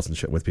Twitter battles and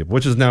shit with people,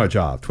 which is now a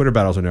job. Twitter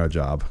battles are now a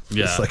job.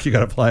 Yeah. It's like you got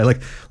to apply,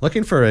 like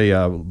looking for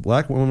a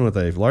black woman with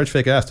a large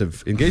fake ass to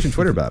engage in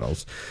Twitter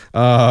battles.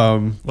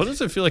 What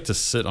does it feel like to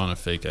sit on a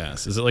fake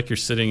ass? Is it like you're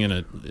sitting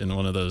in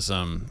one of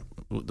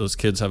those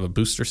kids have a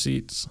booster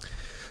seats?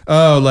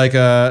 Oh, like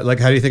how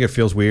do you think it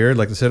feels weird,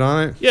 like to sit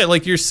on it? Yeah,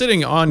 like you're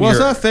sitting on. Well, it's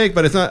not fake,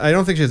 but it's not. I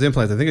don't think she has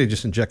implants. I think they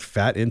just inject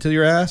fat into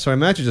your ass. So I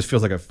imagine it just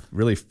feels like a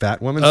really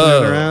fat woman sitting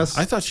on her ass.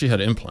 I thought she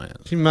had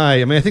implants. She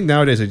might. I mean, I think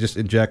nowadays they just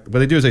inject. What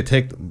they do is they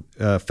take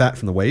fat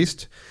from the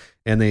waist.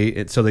 And they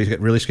get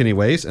really skinny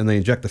waist, and they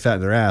inject the fat in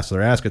their ass, so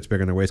their ass gets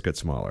bigger and their waist gets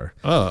smaller.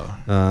 Oh.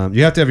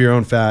 You have to have your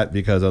own fat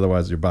because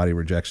otherwise your body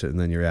rejects it, and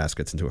then your ass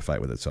gets into a fight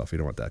with itself. You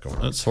don't want that going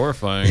on. That's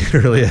horrifying. It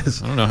really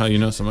is. I don't know how you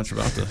know so much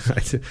about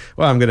this.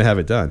 Well, I'm going to have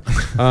it done.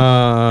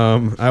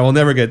 I will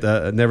never get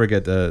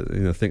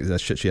things that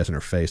shit she has in her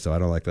face, though. I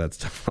don't like that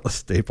stuff. All the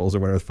staples or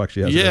whatever the fuck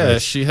she has. Yeah,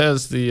 she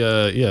has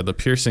the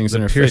piercings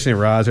in her face. Piercing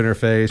rods in her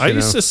face. I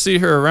used to see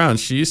her around.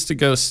 She used to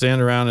go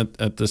stand around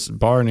at this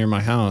bar near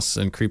my house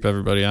and creep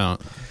everybody out.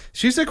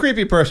 She's a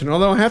creepy person,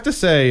 although I have to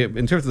say,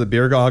 in terms of the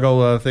beer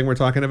goggle thing we're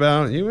talking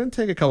about, you would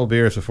take a couple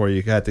beers before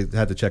you had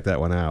to check that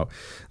one out.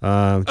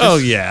 So,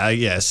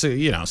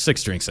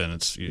 6 drinks in,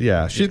 it's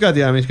she's got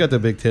the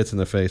big tits in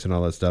the face and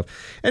all that stuff.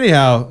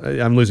 Anyhow,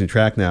 I'm losing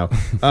track now.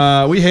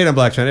 We hate on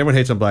Blac Chyna. Everyone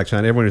hates on Blac Chyna.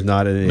 Everyone who's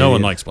not no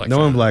one likes Blac Chyna. No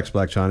one likes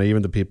Blac Chyna,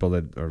 even the people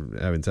that are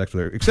having sex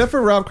with her, except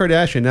for Rob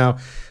Kardashian. Now,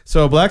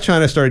 so Blac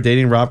Chyna started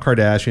dating Rob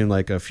Kardashian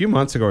like a few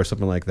months ago or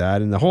something like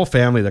that, and the whole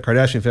family, the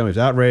Kardashian family, is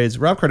outraged.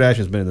 Rob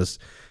Kardashian's been in this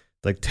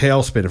like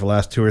tailspin for the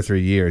last 2 or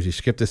 3 years. He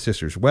skipped his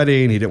sister's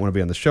wedding. He didn't want to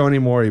be on the show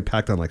anymore. He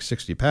packed on like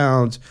 60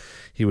 pounds.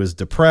 He was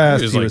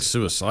depressed. He was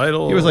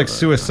suicidal. He was like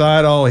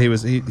suicidal.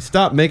 He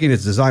stopped making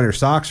his designer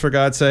socks, for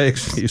God's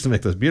sakes. He used to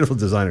make those beautiful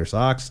designer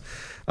socks.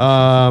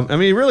 I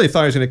mean, he really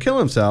thought he was going to kill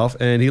himself,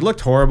 and he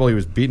looked horrible. He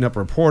was beating up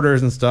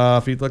reporters and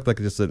stuff. He looked like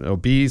just an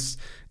obese,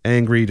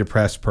 angry,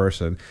 depressed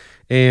person.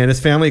 And his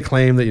family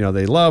claimed that,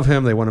 they love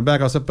him, they want him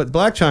back. Also, but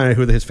Blac Chyna,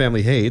 who his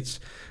family hates,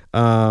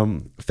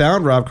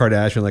 found Rob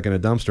Kardashian like in a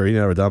dumpster,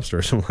 a dumpster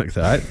or something like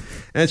that,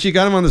 and she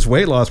got him on this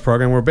weight loss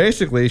program where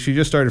basically she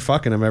just started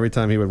fucking him every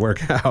time he would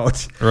work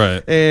out.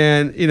 Right.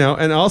 And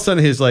and all of a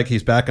sudden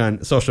he's back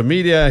on social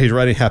media. He's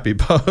writing happy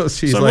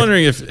posts. So I'm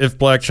wondering if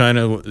Blac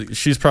Chyna,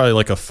 she's probably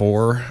like a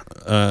 4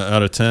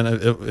 out of 10.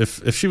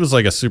 If she was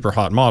like a super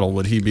hot model,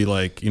 would he be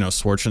like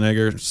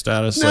Schwarzenegger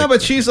status? No,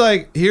 but she's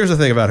like, here's the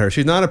thing about her.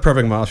 She's not a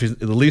perfect model. She's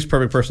the least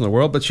perfect person in the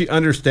world, but she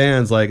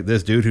understands like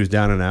this dude who's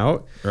down and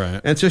out.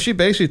 Right. And so she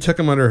basically took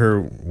him under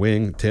her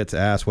wing, tits,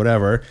 ass,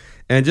 whatever,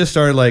 and just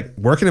started like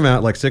working him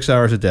out like 6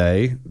 hours a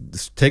day,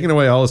 taking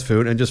away all his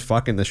food and just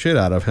fucking the shit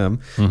out of him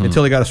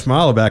until he got a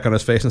smile back on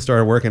his face and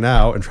started working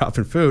out and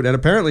dropping food. And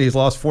apparently he's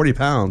lost 40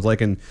 pounds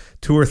like in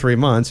 2 or 3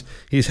 months.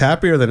 He's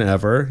happier than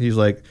ever. He's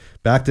like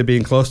back to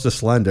being close to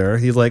slender.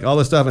 He's like all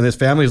this stuff, and his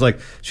family's like,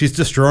 she's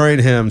destroying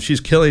him, she's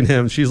killing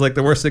him, she's like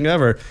the worst thing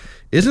ever.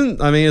 As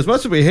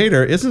much as we hate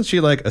her, isn't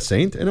she like a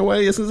saint in a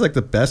way? Isn't this like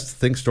the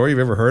best story you've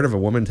ever heard of a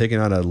woman taking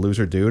on a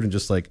loser dude and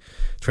just like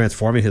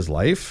transforming his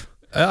life?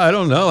 I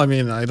don't know. I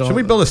mean, I don't. Should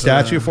we build a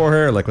statue for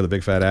her, like with a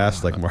big fat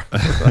ass, like more?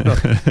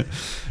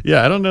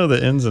 Yeah, I don't know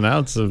the ins and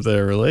outs of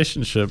their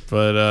relationship,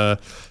 but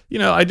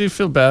I do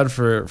feel bad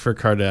for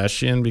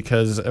Kardashian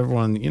because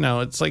everyone,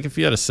 it's like if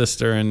you had a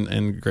sister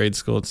in grade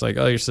school, it's like,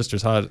 oh, your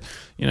sister's hot.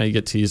 You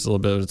get teased a little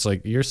bit. But it's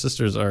like your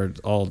sisters are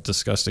all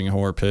disgusting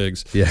whore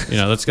pigs. Yeah,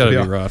 that's got to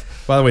be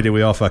rough. By the way, did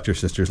we all fucked your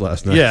sisters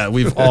last night? Yeah,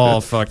 we've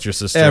all fucked your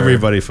sister.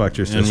 Everybody fucked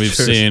your sister, and we've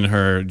seen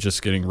her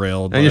just getting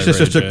railed. And your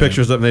sister took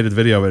pictures of it, made a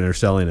video of it, and are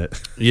selling it.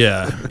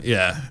 Yeah.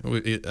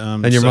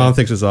 And your mom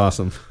thinks it's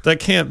awesome. That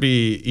can't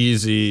be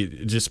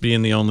easy. Just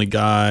being the only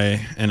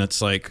guy, and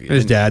it's like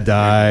his dad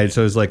died,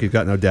 so it's like he's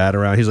got no dad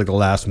around. He's like the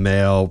last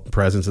male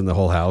presence in the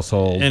whole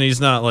household, and he's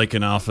not like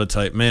an alpha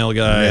type male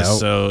guy. No.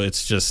 So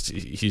it's just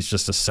he's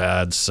just a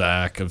sad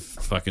sack of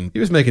fucking. He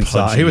was making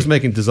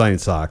designing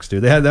socks,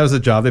 dude. That was a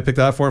job they picked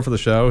out for him for the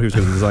show. He was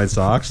going to design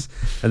socks,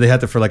 and they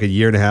had to for like a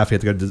year and a half. He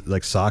had to go to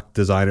like sock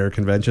designer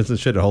conventions and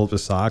shit to hold up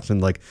his socks,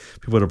 and like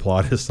people would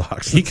applaud his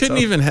socks. He couldn't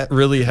even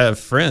really have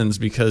friends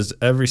because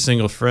every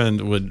single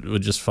friend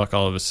would just fuck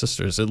all of his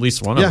sisters. At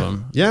least one of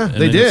them. Yeah,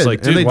 and they did. It's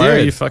like, dude, why are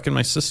you fucking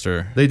my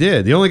sister? They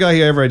did. The only guy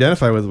he ever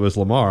identified with was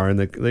Lamar, and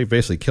they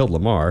basically killed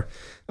Lamar.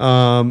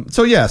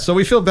 So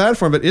we feel bad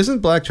for him, but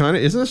isn't Blac Chyna,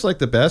 isn't this like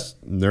the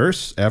best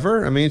nurse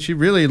ever? I mean, she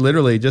really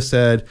literally just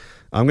said,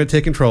 I'm going to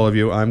take control of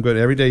you. I'm good.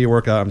 Every day you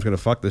work out, I'm just going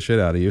to fuck the shit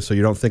out of you, so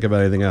you don't think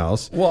about anything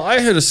else. Well, I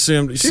had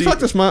assumed she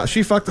fucked the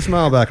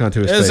smile back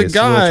onto his face. As a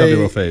guy,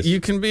 little face. You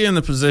can be in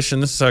the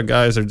position. This is how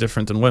guys are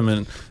different than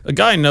women. A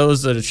guy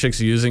knows that a chick's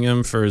using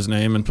him for his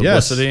name and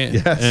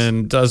publicity,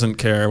 and doesn't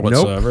care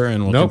whatsoever,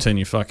 and will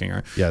continue fucking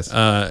her. Yes.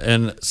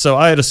 And so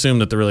I had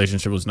assumed that the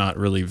relationship was not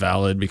really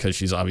valid because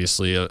she's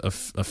obviously a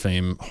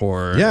fame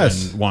whore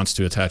and wants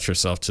to attach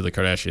herself to the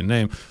Kardashian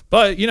name.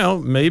 But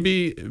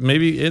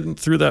maybe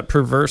through that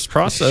perverse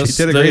process,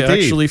 they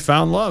actually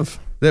found love.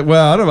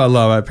 Well, I don't know about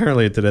love.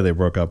 Apparently today they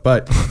broke up,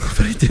 but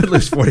he did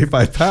lose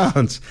 45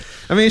 pounds.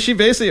 I mean,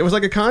 it was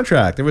like a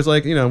contract. It was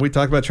like, we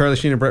talked about Charlie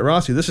Sheen and Brett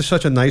Rossi. This is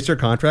such a nicer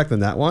contract than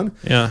that one.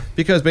 Yeah.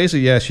 Because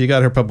basically, she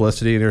got her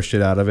publicity and her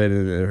shit out of it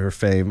and her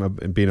fame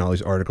of being all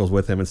these articles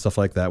with him and stuff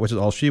like that, which is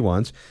all she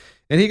wants.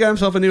 And he got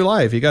himself a new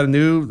life. He got a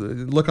new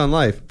look on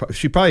life.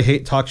 She probably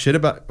talked shit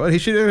about, but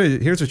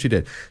here's what she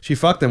did. She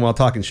fucked him while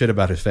talking shit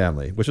about his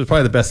family, which was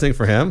probably the best thing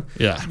for him.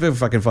 Yeah. The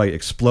fucking fight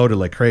exploded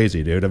like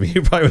crazy, dude. I mean, he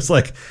probably was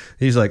like,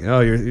 she's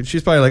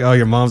probably like, oh,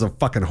 your mom's a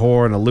fucking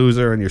whore and a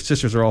loser and your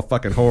sisters are all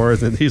fucking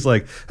whores. And he's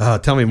like, oh,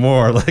 tell me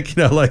more. She's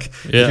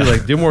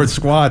like, do more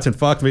squats and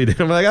fuck me.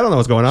 I'm like, I don't know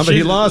what's going on, but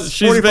he lost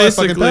 45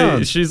 fucking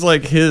pounds. She's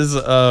like his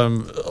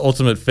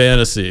ultimate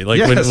fantasy. Like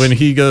when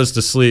he goes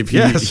to sleep,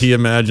 he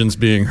imagines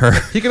being her.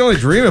 He can only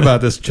dream about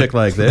this chick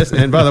like this.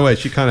 And by the way,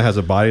 she kind of has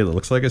a body that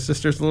looks like his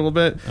sister's a little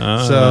bit.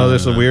 So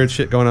there's some weird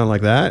shit going on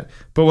like that.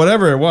 But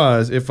whatever it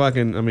was,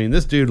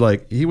 this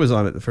dude, he was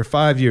on it for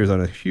 5 years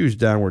on a huge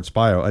downward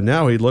spiral. And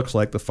now he looks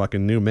like the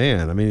fucking new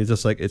man. I mean, it's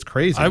just it's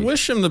crazy. I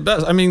wish him the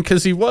best. I mean,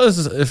 because he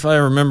was, if I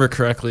remember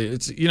correctly,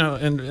 it's,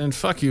 and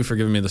fuck you for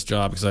giving me this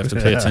job because I have to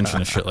pay attention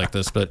to shit like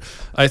this. But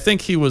I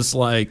think he was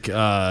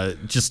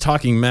just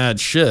talking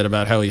mad shit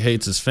about how he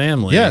hates his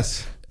family.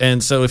 Yes.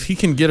 And so if he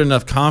can get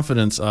enough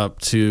confidence up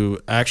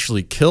to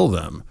actually kill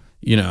them,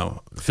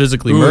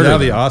 physically murder.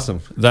 That'd be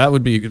awesome. That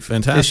would be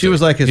fantastic. If she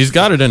was like he's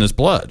got it in his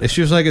blood. If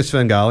she was like a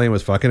Svengali and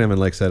was fucking him and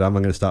like said, "I'm not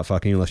going to stop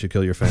fucking you unless you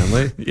kill your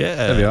family."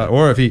 Yeah.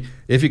 Or if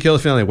he killed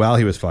his family while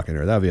he was fucking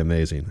her, that'd be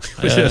amazing.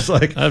 Just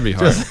like that'd be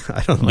hard.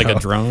 I don't know, like a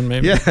drone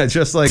maybe. Yeah,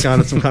 just like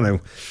on some kind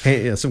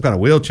of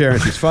wheelchair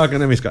and she's fucking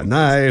him. He's got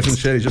knives and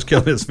shit. He just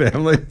killed his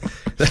family.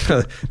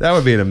 That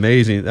would be an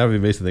amazing. That would be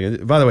an amazing thing.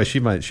 And by the way, she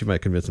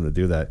might convince him to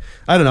do that.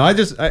 I don't know. I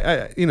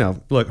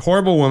look,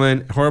 horrible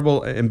woman,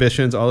 horrible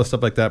ambitions, all this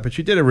stuff like that. But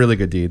she did a really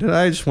good deed, and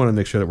I just want to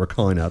make sure that we're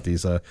calling out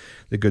these the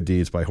good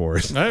deeds by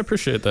whores. I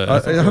appreciate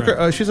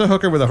that. She's a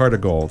hooker with a heart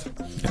of gold,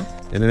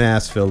 and an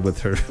ass filled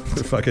with her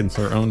fucking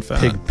her own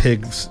fat.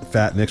 Pig's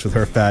fat mixed with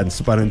her fat and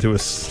spun into a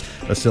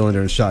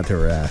cylinder and shot to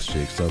her ass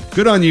cheek. So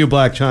good on you,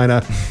 Black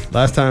China.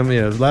 Last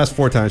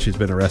 4 times she's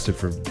been arrested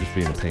for just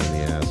being a pain in the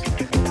ass.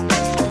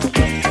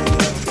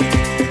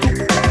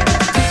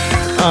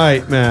 All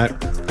right, Matt.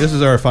 This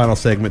is our final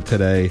segment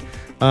today.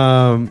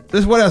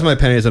 This is what has my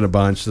pennies in a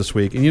bunch this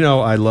week, and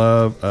I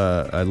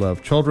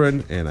love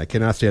children, and I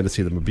cannot stand to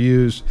see them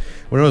abused.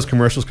 When those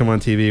commercials come on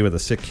TV with the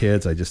sick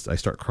kids, I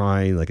start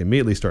crying, like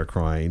immediately start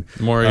crying.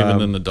 More even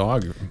than the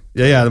dog.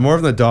 Yeah, the more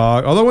than the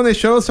dog. Although when they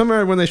show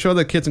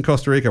the kids in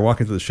Costa Rica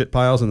walking through the shit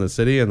piles in the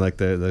city, and like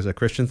there's a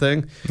Christian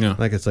thing,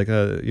 like it's like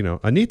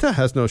Anita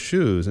has no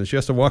shoes, and she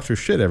has to walk through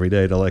shit every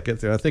day to like get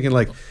there. I'm thinking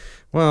like,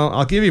 well,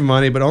 I'll give you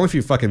money, but only if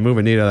you fucking move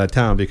Anita out of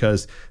town,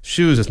 because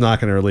shoes is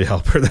not going to really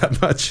help her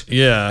that much.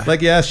 Yeah.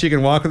 Like, yeah, she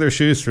can walk with her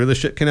shoes through the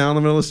shit canal in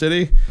the middle of the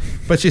city,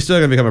 but she's still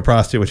going to become a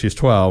prostitute when she's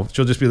 12.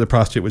 She'll just be the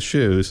prostitute with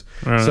shoes.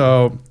 Right.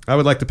 So I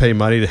would like to pay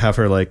money to have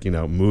her, like,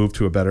 move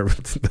to a better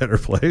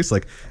place,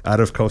 like out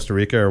of Costa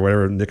Rica or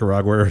whatever,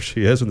 Nicaragua, where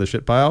she is in the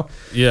shit pile.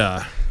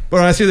 Yeah. But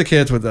when I see the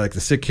kids with like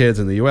the sick kids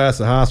in the U.S.,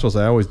 the hospitals,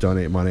 I always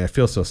donate money. I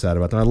feel so sad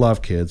about them. I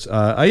love kids.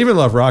 I even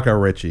love Rocco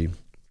Ritchie.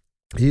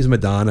 He's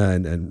Madonna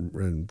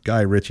and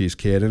Guy Ritchie's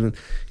kid, and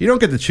you don't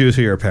get to choose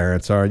who your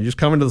parents are. You just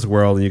come into this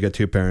world and you get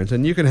 2 parents,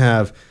 and you can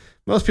have,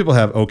 most people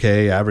have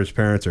okay, average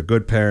parents or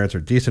good parents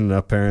or decent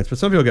enough parents, but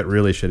some people get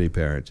really shitty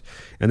parents,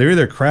 and they're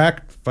either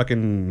crack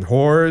fucking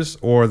whores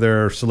or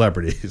they're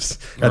celebrities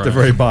at the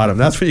very bottom.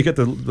 That's when you get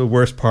the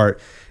worst part.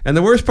 And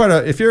the worst part,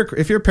 if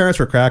your parents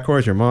were crack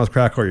whores, your mom's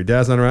crack whore, your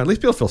dad's not around, at least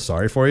people feel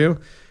sorry for you.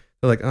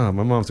 They're like, oh,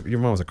 your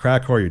mom's a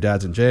crack whore, your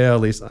dad's in jail. At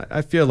least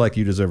I feel like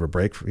you deserve a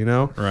break,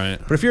 Right.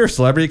 But if you're a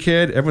celebrity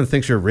kid, everyone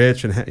thinks you're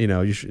rich, and you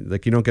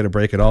don't get a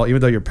break at all, even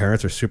though your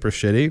parents are super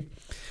shitty.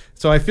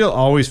 So I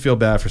always feel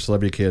bad for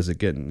celebrity kids that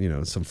get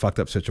in, some fucked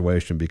up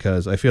situation,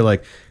 because I feel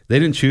like they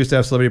didn't choose to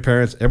have celebrity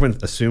parents. Everyone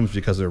assumes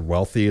because they're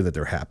wealthy that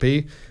they're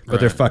happy, but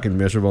they're fucking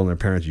miserable, and their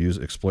parents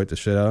exploit the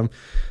shit out of them.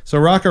 So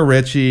Rocco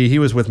Ritchie, he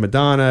was with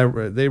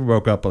Madonna. They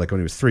broke up like when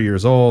he was 3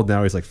 years old.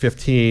 Now he's like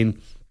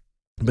 15.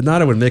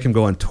 Madonna would make him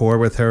go on tour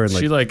with her, and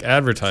she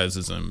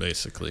advertises him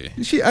basically.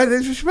 She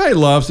probably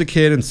loves the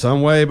kid in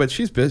some way, but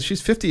she's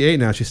 58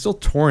 now. She's still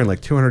touring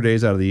like 200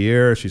 days out of the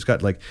year. She's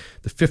got like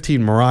the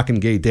 15 Moroccan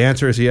gay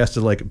dancers he has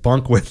to like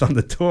bunk with on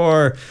the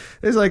tour.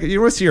 It's like,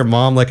 you want to see your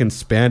mom like in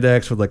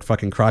spandex with like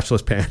fucking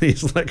crotchless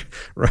panties like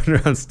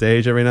running around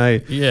stage every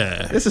night.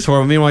 Yeah, this is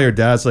horrible. Meanwhile, your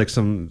dad's like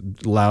some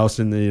louse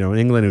in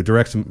England who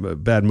directs a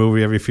bad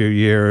movie every few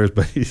years,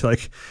 but he's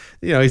like,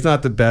 he's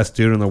not the best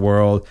dude in the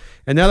world.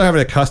 And now they're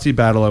having a custody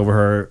battle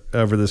over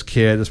this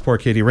poor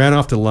kid. He ran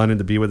off to London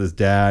to be with his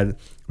dad.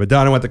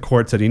 Madonna went to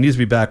court, said he needs to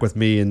be back with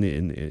me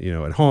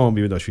at home,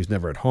 even though she's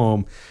never at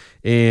home.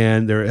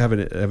 And they're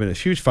having a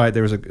huge fight.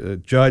 There was a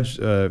judge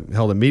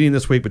held a meeting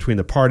this week between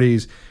the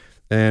parties,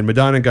 and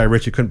Madonna and Guy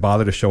Ritchie couldn't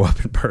bother to show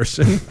up in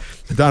person.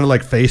 Madonna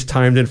like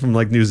FaceTimed in from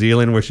like New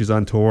Zealand where she's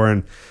on tour,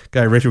 and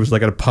Guy Ritchie was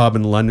like at a pub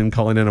in London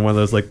calling in on one of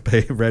those like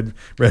red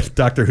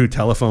Doctor Who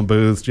telephone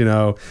booths,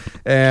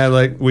 and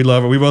like we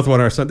love it. We both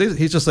want our son.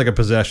 He's just like a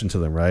possession to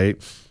them, right?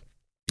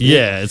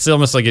 Yeah, it's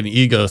almost like an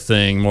ego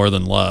thing more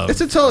than love.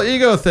 It's a total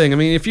ego thing. I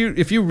mean, if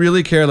you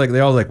really care, like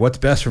they all like, what's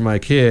best for my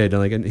kid,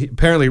 and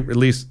apparently at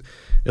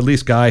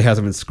least Guy has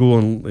him in school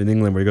in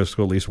England, where he goes to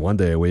school at least one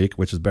day a week,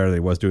 which is better than he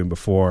was doing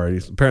before.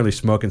 He's apparently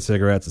smoking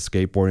cigarettes and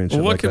skateboarding and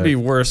shit what like could that. be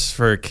worse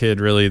for a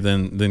kid, really,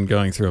 than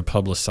going through a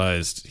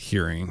publicized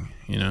hearing,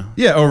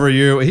 Yeah, over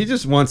you. He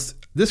just wants...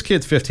 This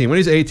kid's 15. When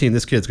he's 18,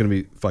 this kid's going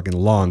to be fucking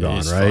long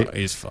gone, right?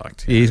 He's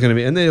fucked. Yeah. He's going to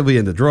be... And then he'll be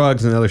into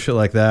drugs and other shit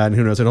like that. And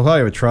who knows? And he'll probably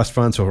have a trust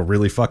fund, so he'll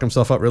really fuck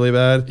himself up really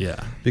bad. Yeah.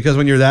 Because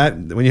when you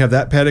have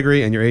that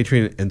pedigree and you're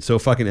 18 and so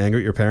fucking angry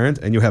at your parents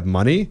and you have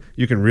money,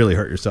 you can really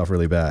hurt yourself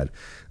really bad.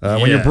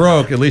 When you're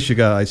broke, at least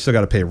I still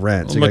got to pay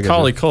rent. Well,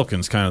 Macaulay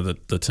Culkin's kind of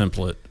the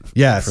template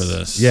for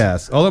this.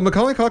 Yes. Although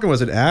Macaulay Culkin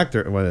was an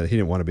actor. Well, he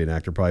didn't want to be an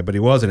actor probably, but he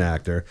was an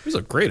actor. He's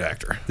a great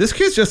actor. This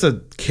kid's just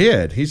a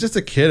kid. He's just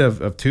a kid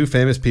of 2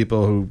 famous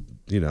people who,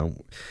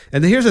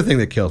 And here's the thing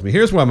that kills me.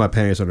 Here's why my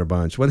panties are in a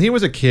bunch. When he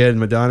was a kid,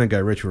 Madonna and Guy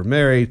Ritchie were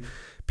married.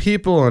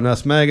 People on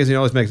Us Magazine,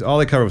 all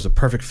they covered was a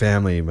perfect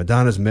family.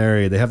 Madonna's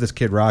married. They have this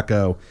kid,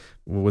 Rocco,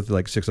 with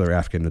like 6 other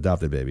African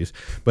adopted babies,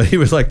 but he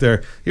was like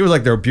their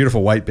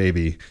beautiful white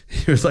baby.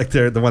 He was like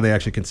the one they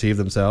actually conceived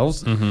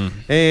themselves.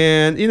 Mm-hmm.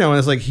 And and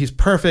it's like he's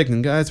perfect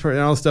and Guy's perfect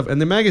and all this stuff. And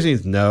the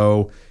magazines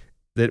know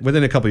that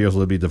within a couple of years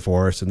they'll be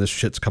divorced, and this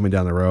shit's coming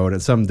down the road.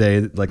 And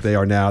someday, like they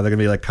are now, they're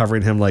gonna be like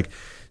covering him like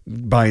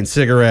buying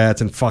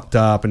cigarettes and fucked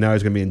up, and now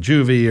he's gonna be in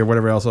juvie or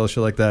whatever else shit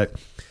like that.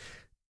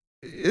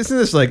 Isn't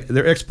this like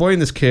they're exploiting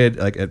this kid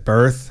like at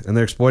birth, and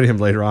they're exploiting him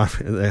later on,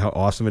 and how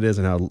awesome it is,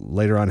 and how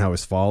later on how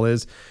his fall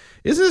is?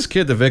 Isn't this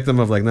kid the victim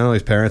of like not only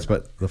his parents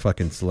but the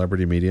fucking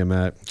celebrity media,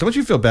 Matt? Don't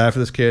you feel bad for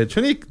this kid?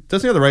 Doesn't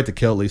he have the right to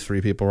kill at least 3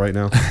 people right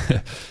now?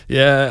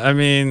 Yeah, I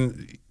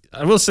mean,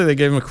 I will say they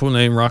gave him a cool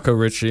name, Rocco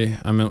Ritchie.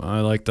 I mean,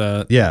 I like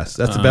that. Yes,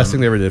 that's the best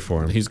thing they ever did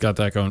for him. He's got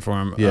that going for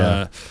him.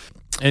 Yeah.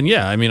 And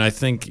yeah, I mean, I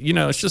think,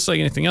 it's just like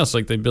anything else.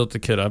 Like they built the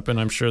kid up, and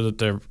I'm sure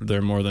that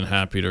they're more than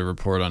happy to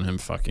report on him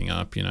fucking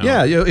up.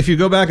 Yeah, if you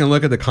go back and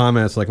look at the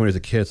comments, like when he was a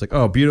kid, it's like,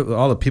 oh, beautiful.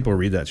 All the people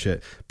read that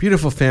shit.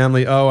 Beautiful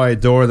family. Oh, I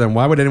adore them.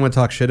 Why would anyone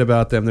talk shit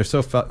about them? They're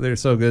so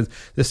good.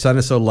 This son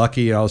is so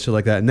lucky, and all shit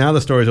like that. And now the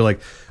stories are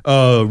like,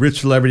 oh, rich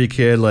celebrity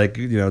kid, like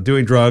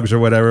doing drugs or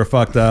whatever,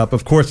 fucked up.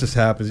 Of course this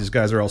happens. These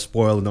guys are all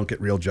spoiled and don't get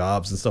real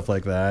jobs and stuff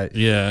like that.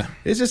 Yeah,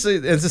 it's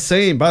the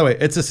same. By the way,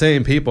 it's the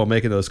same people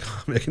making those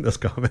comments.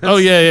 Oh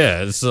yeah.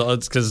 It's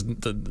because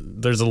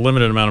there's a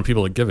limited amount of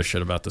people that give a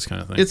shit about this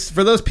kind of thing. It's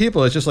for those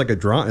people. It's just like a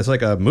drama. It's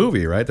like a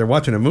movie, right? They're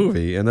watching a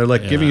movie and they're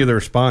like giving you the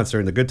response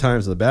during the good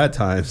times and the bad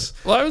times.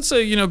 Well, I would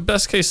say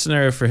best case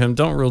scenario for him.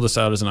 Don't rule this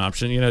out as an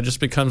option.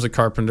 Just becomes a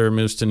carpenter,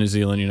 moves to New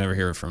Zealand. You never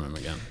hear from him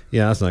again.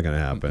 Yeah, that's not going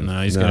to happen.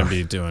 No, he's going to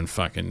be doing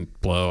fucking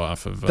blow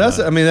off of. That's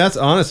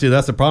honestly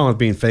that's the problem with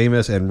being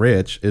famous and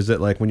rich is that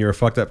like when you're a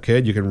fucked up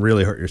kid, you can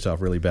really hurt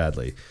yourself really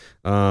badly.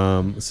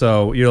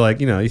 So you're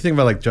like you think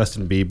about like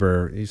Justin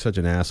Bieber. He's such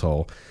an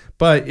asshole.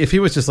 But if he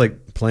was just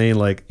like playing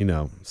like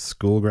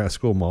school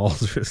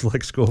malls or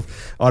like school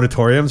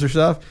auditoriums or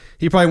stuff,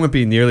 he probably wouldn't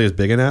be nearly as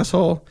big an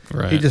asshole.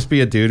 Right. He'd just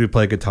be a dude who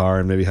played guitar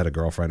and maybe had a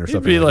girlfriend or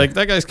something. He'd be like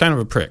that guy's kind of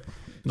a prick.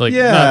 Like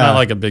not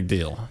like a big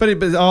deal. But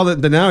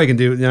now he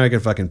can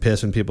fucking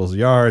piss in people's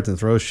yards and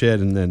throw shit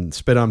and then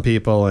spit on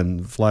people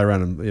and fly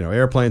around in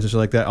airplanes and shit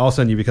like that. All of a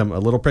sudden you become a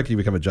little prick, you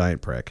become a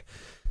giant prick.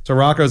 So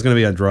Rocco's going to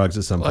be on drugs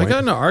at some point. I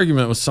got in an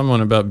argument with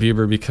someone about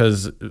Bieber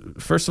because,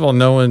 first of all,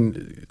 no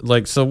one,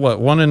 so what,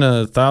 1 in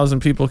 1,000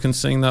 people can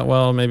sing that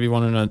well? Maybe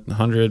 1 in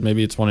 100,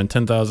 maybe it's 1 in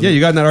 10,000? Yeah,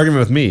 you got in that argument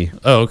with me.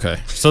 Oh, okay.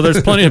 So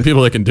there's plenty of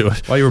people that can do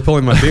it. While you were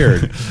pulling my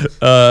beard in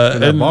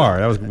that bar.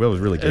 That was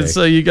really gay.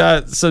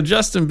 And so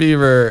Justin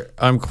Bieber,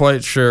 I'm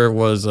quite sure,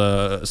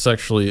 was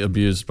sexually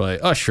abused by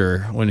Usher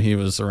when he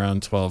was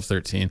around 12,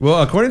 13.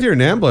 Well, according to your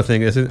NAMBLA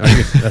thing,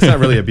 that's not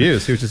really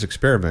abuse. He was just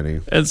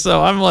experimenting. And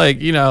so I'm like,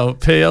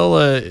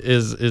 payola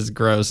is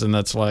gross, and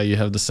that's why you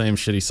have the same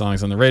shitty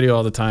songs on the radio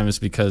all the time. Is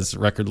because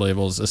record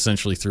labels,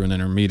 essentially through an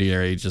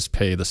intermediary, just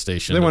pay the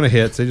station. They want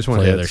hits. They just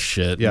want to play their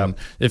shit. Yeah. And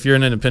if you're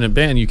an independent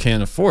band, you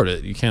can't afford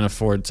it. You can't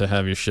afford to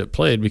have your shit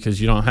played because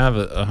you don't have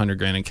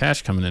 $100,000 in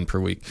cash coming in per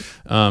week.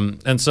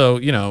 And so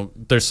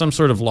there's some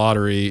sort of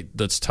lottery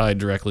that's tied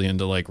directly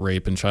into like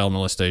rape and child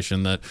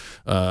molestation that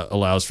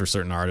allows for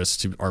certain artists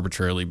to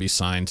arbitrarily be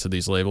signed to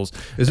these labels.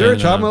 Is there a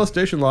child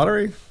molestation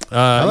lottery?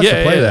 I like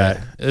to play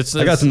that.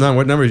 I got some.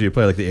 What numbers do you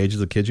play? Like the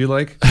ages of kids you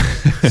like?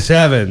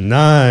 7,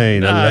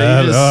 9,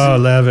 11.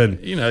 11.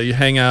 You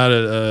hang out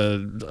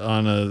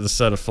on the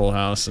set of Full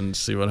House and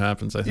see what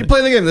happens. I think you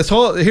play the game.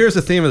 Here's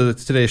the theme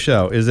of today's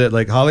show: is that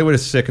like Hollywood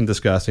is sick and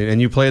disgusting,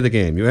 and you play the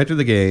game. You enter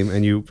the game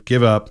and you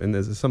give up.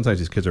 And sometimes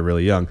these kids are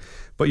really young,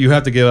 but you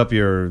have to give up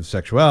your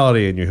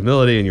sexuality and your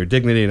humility and your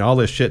dignity and all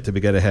this shit to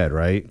get ahead,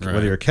 right?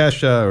 Whether you're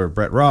Kesha or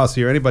Brett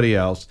Rossi or anybody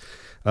else.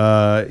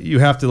 You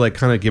have to like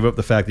kind of give up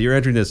the fact that you're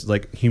entering this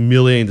like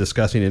humiliating,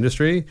 disgusting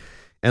industry,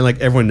 and like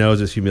everyone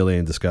knows it's humiliating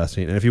and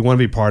disgusting. And if you want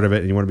to be part of it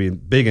and you want to be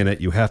big in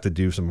it, you have to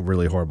do some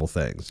really horrible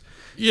things.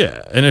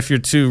 Yeah, and if you're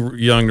too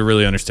young to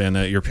really understand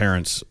that, your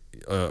parents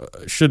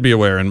should be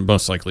aware and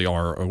most likely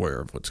are aware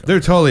of what's going on. They're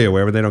totally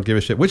aware, but they don't give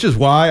a shit, which is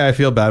why I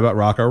feel bad about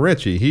Rocco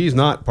Ritchie. He's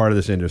not part of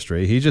this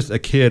industry. He's just a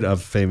kid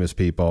of famous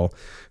people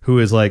who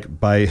is like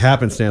by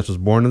happenstance was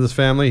born in this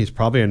family. He's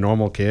probably a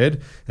normal kid.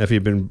 And if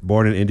he'd been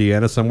born in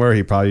Indiana somewhere,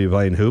 he'd probably be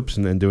playing hoops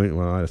and doing,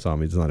 well, I saw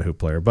him. He's not a hoop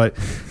player, but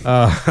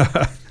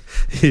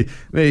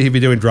maybe he'd be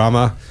doing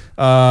drama.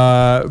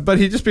 But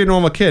he'd just be a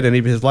normal kid, and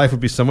his life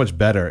would be so much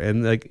better.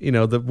 And like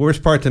the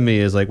worst part to me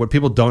is like what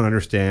people don't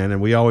understand,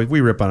 and we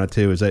rip on it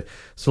too, is that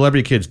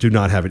celebrity kids do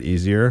not have it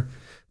easier.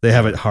 They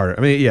have it harder.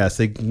 I mean, yes,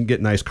 they can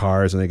get nice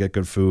cars and they get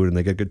good food and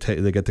they get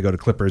they get to go to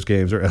Clippers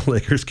games or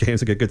Lakers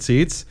games and get good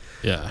seats.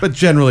 Yeah. But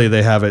generally,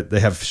 they have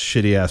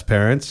shitty ass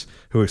parents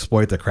who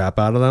exploit the crap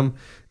out of them,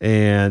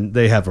 and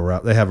they have a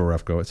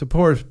rough go. It's a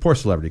poor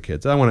celebrity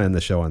kids. I want to end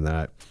the show on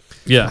that.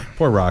 Yeah.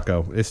 Poor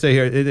Rocco. They stay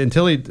here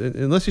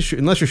unless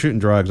you're shooting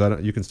drugs.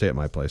 You can stay at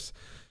my place.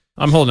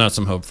 I'm holding out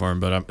some hope for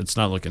him, but it's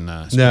not looking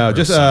nice. No,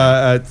 just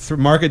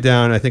mark it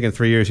down. I think in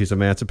 3 years he's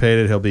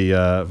emancipated. He'll be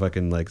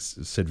fucking like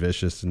Sid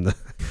Vicious and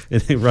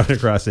running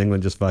across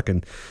England, just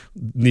fucking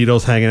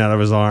needles hanging out of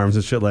his arms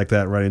and shit like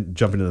that,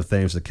 jumping into the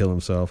Thames to kill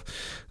himself.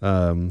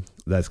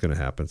 That's going to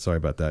happen. Sorry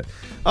about that.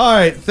 All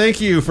right. Thank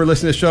you for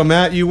listening to the show.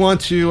 Matt, you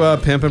want to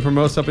pimp and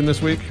promote something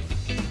this week?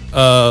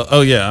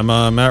 Oh yeah, I'm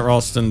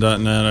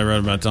MattRalston.net. I wrote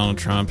about Donald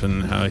Trump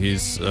and how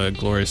he's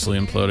gloriously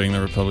imploding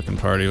the Republican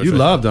Party. Which you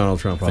love Donald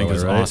Trump, I think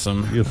is right?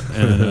 awesome.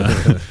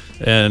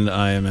 And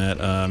I am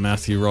at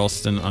Matthew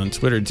Ralston on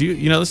Twitter.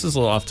 You know, this is a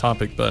little off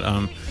topic, but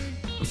I'm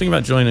thinking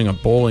about joining a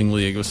bowling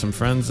league with some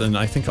friends, and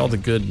I think all the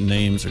good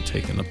names are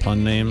taken, the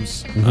pun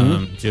names. Do you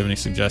have any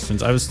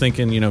suggestions? I was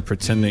thinking,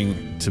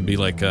 pretending to be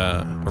like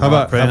a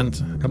rock band.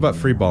 How about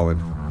free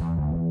balling?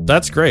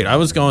 That's great. I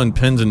was going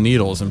pins and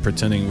needles and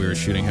pretending we were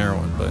shooting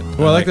heroin, but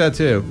I like that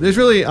too. There's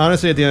really,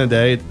 honestly, at the end of the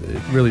day,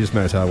 it really just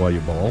matters how well you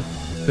bowl.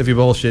 If you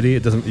bowl shitty,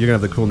 it doesn't. You're gonna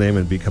have the cool name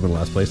and be coming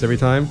last place every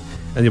time,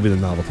 and you'll be the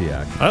novelty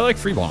act. I like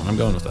free balling. I'm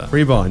going with that.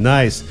 Free balling,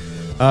 nice.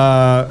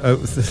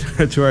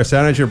 To our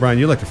sound engineer Brian,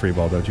 you like the free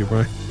ball, don't you,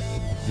 Brian?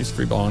 He's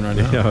free balling right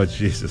now. Oh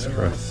Jesus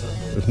Christ!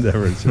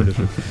 Never.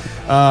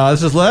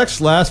 This is Lex,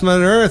 Last Man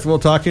on Earth. We'll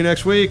talk to you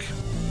next week.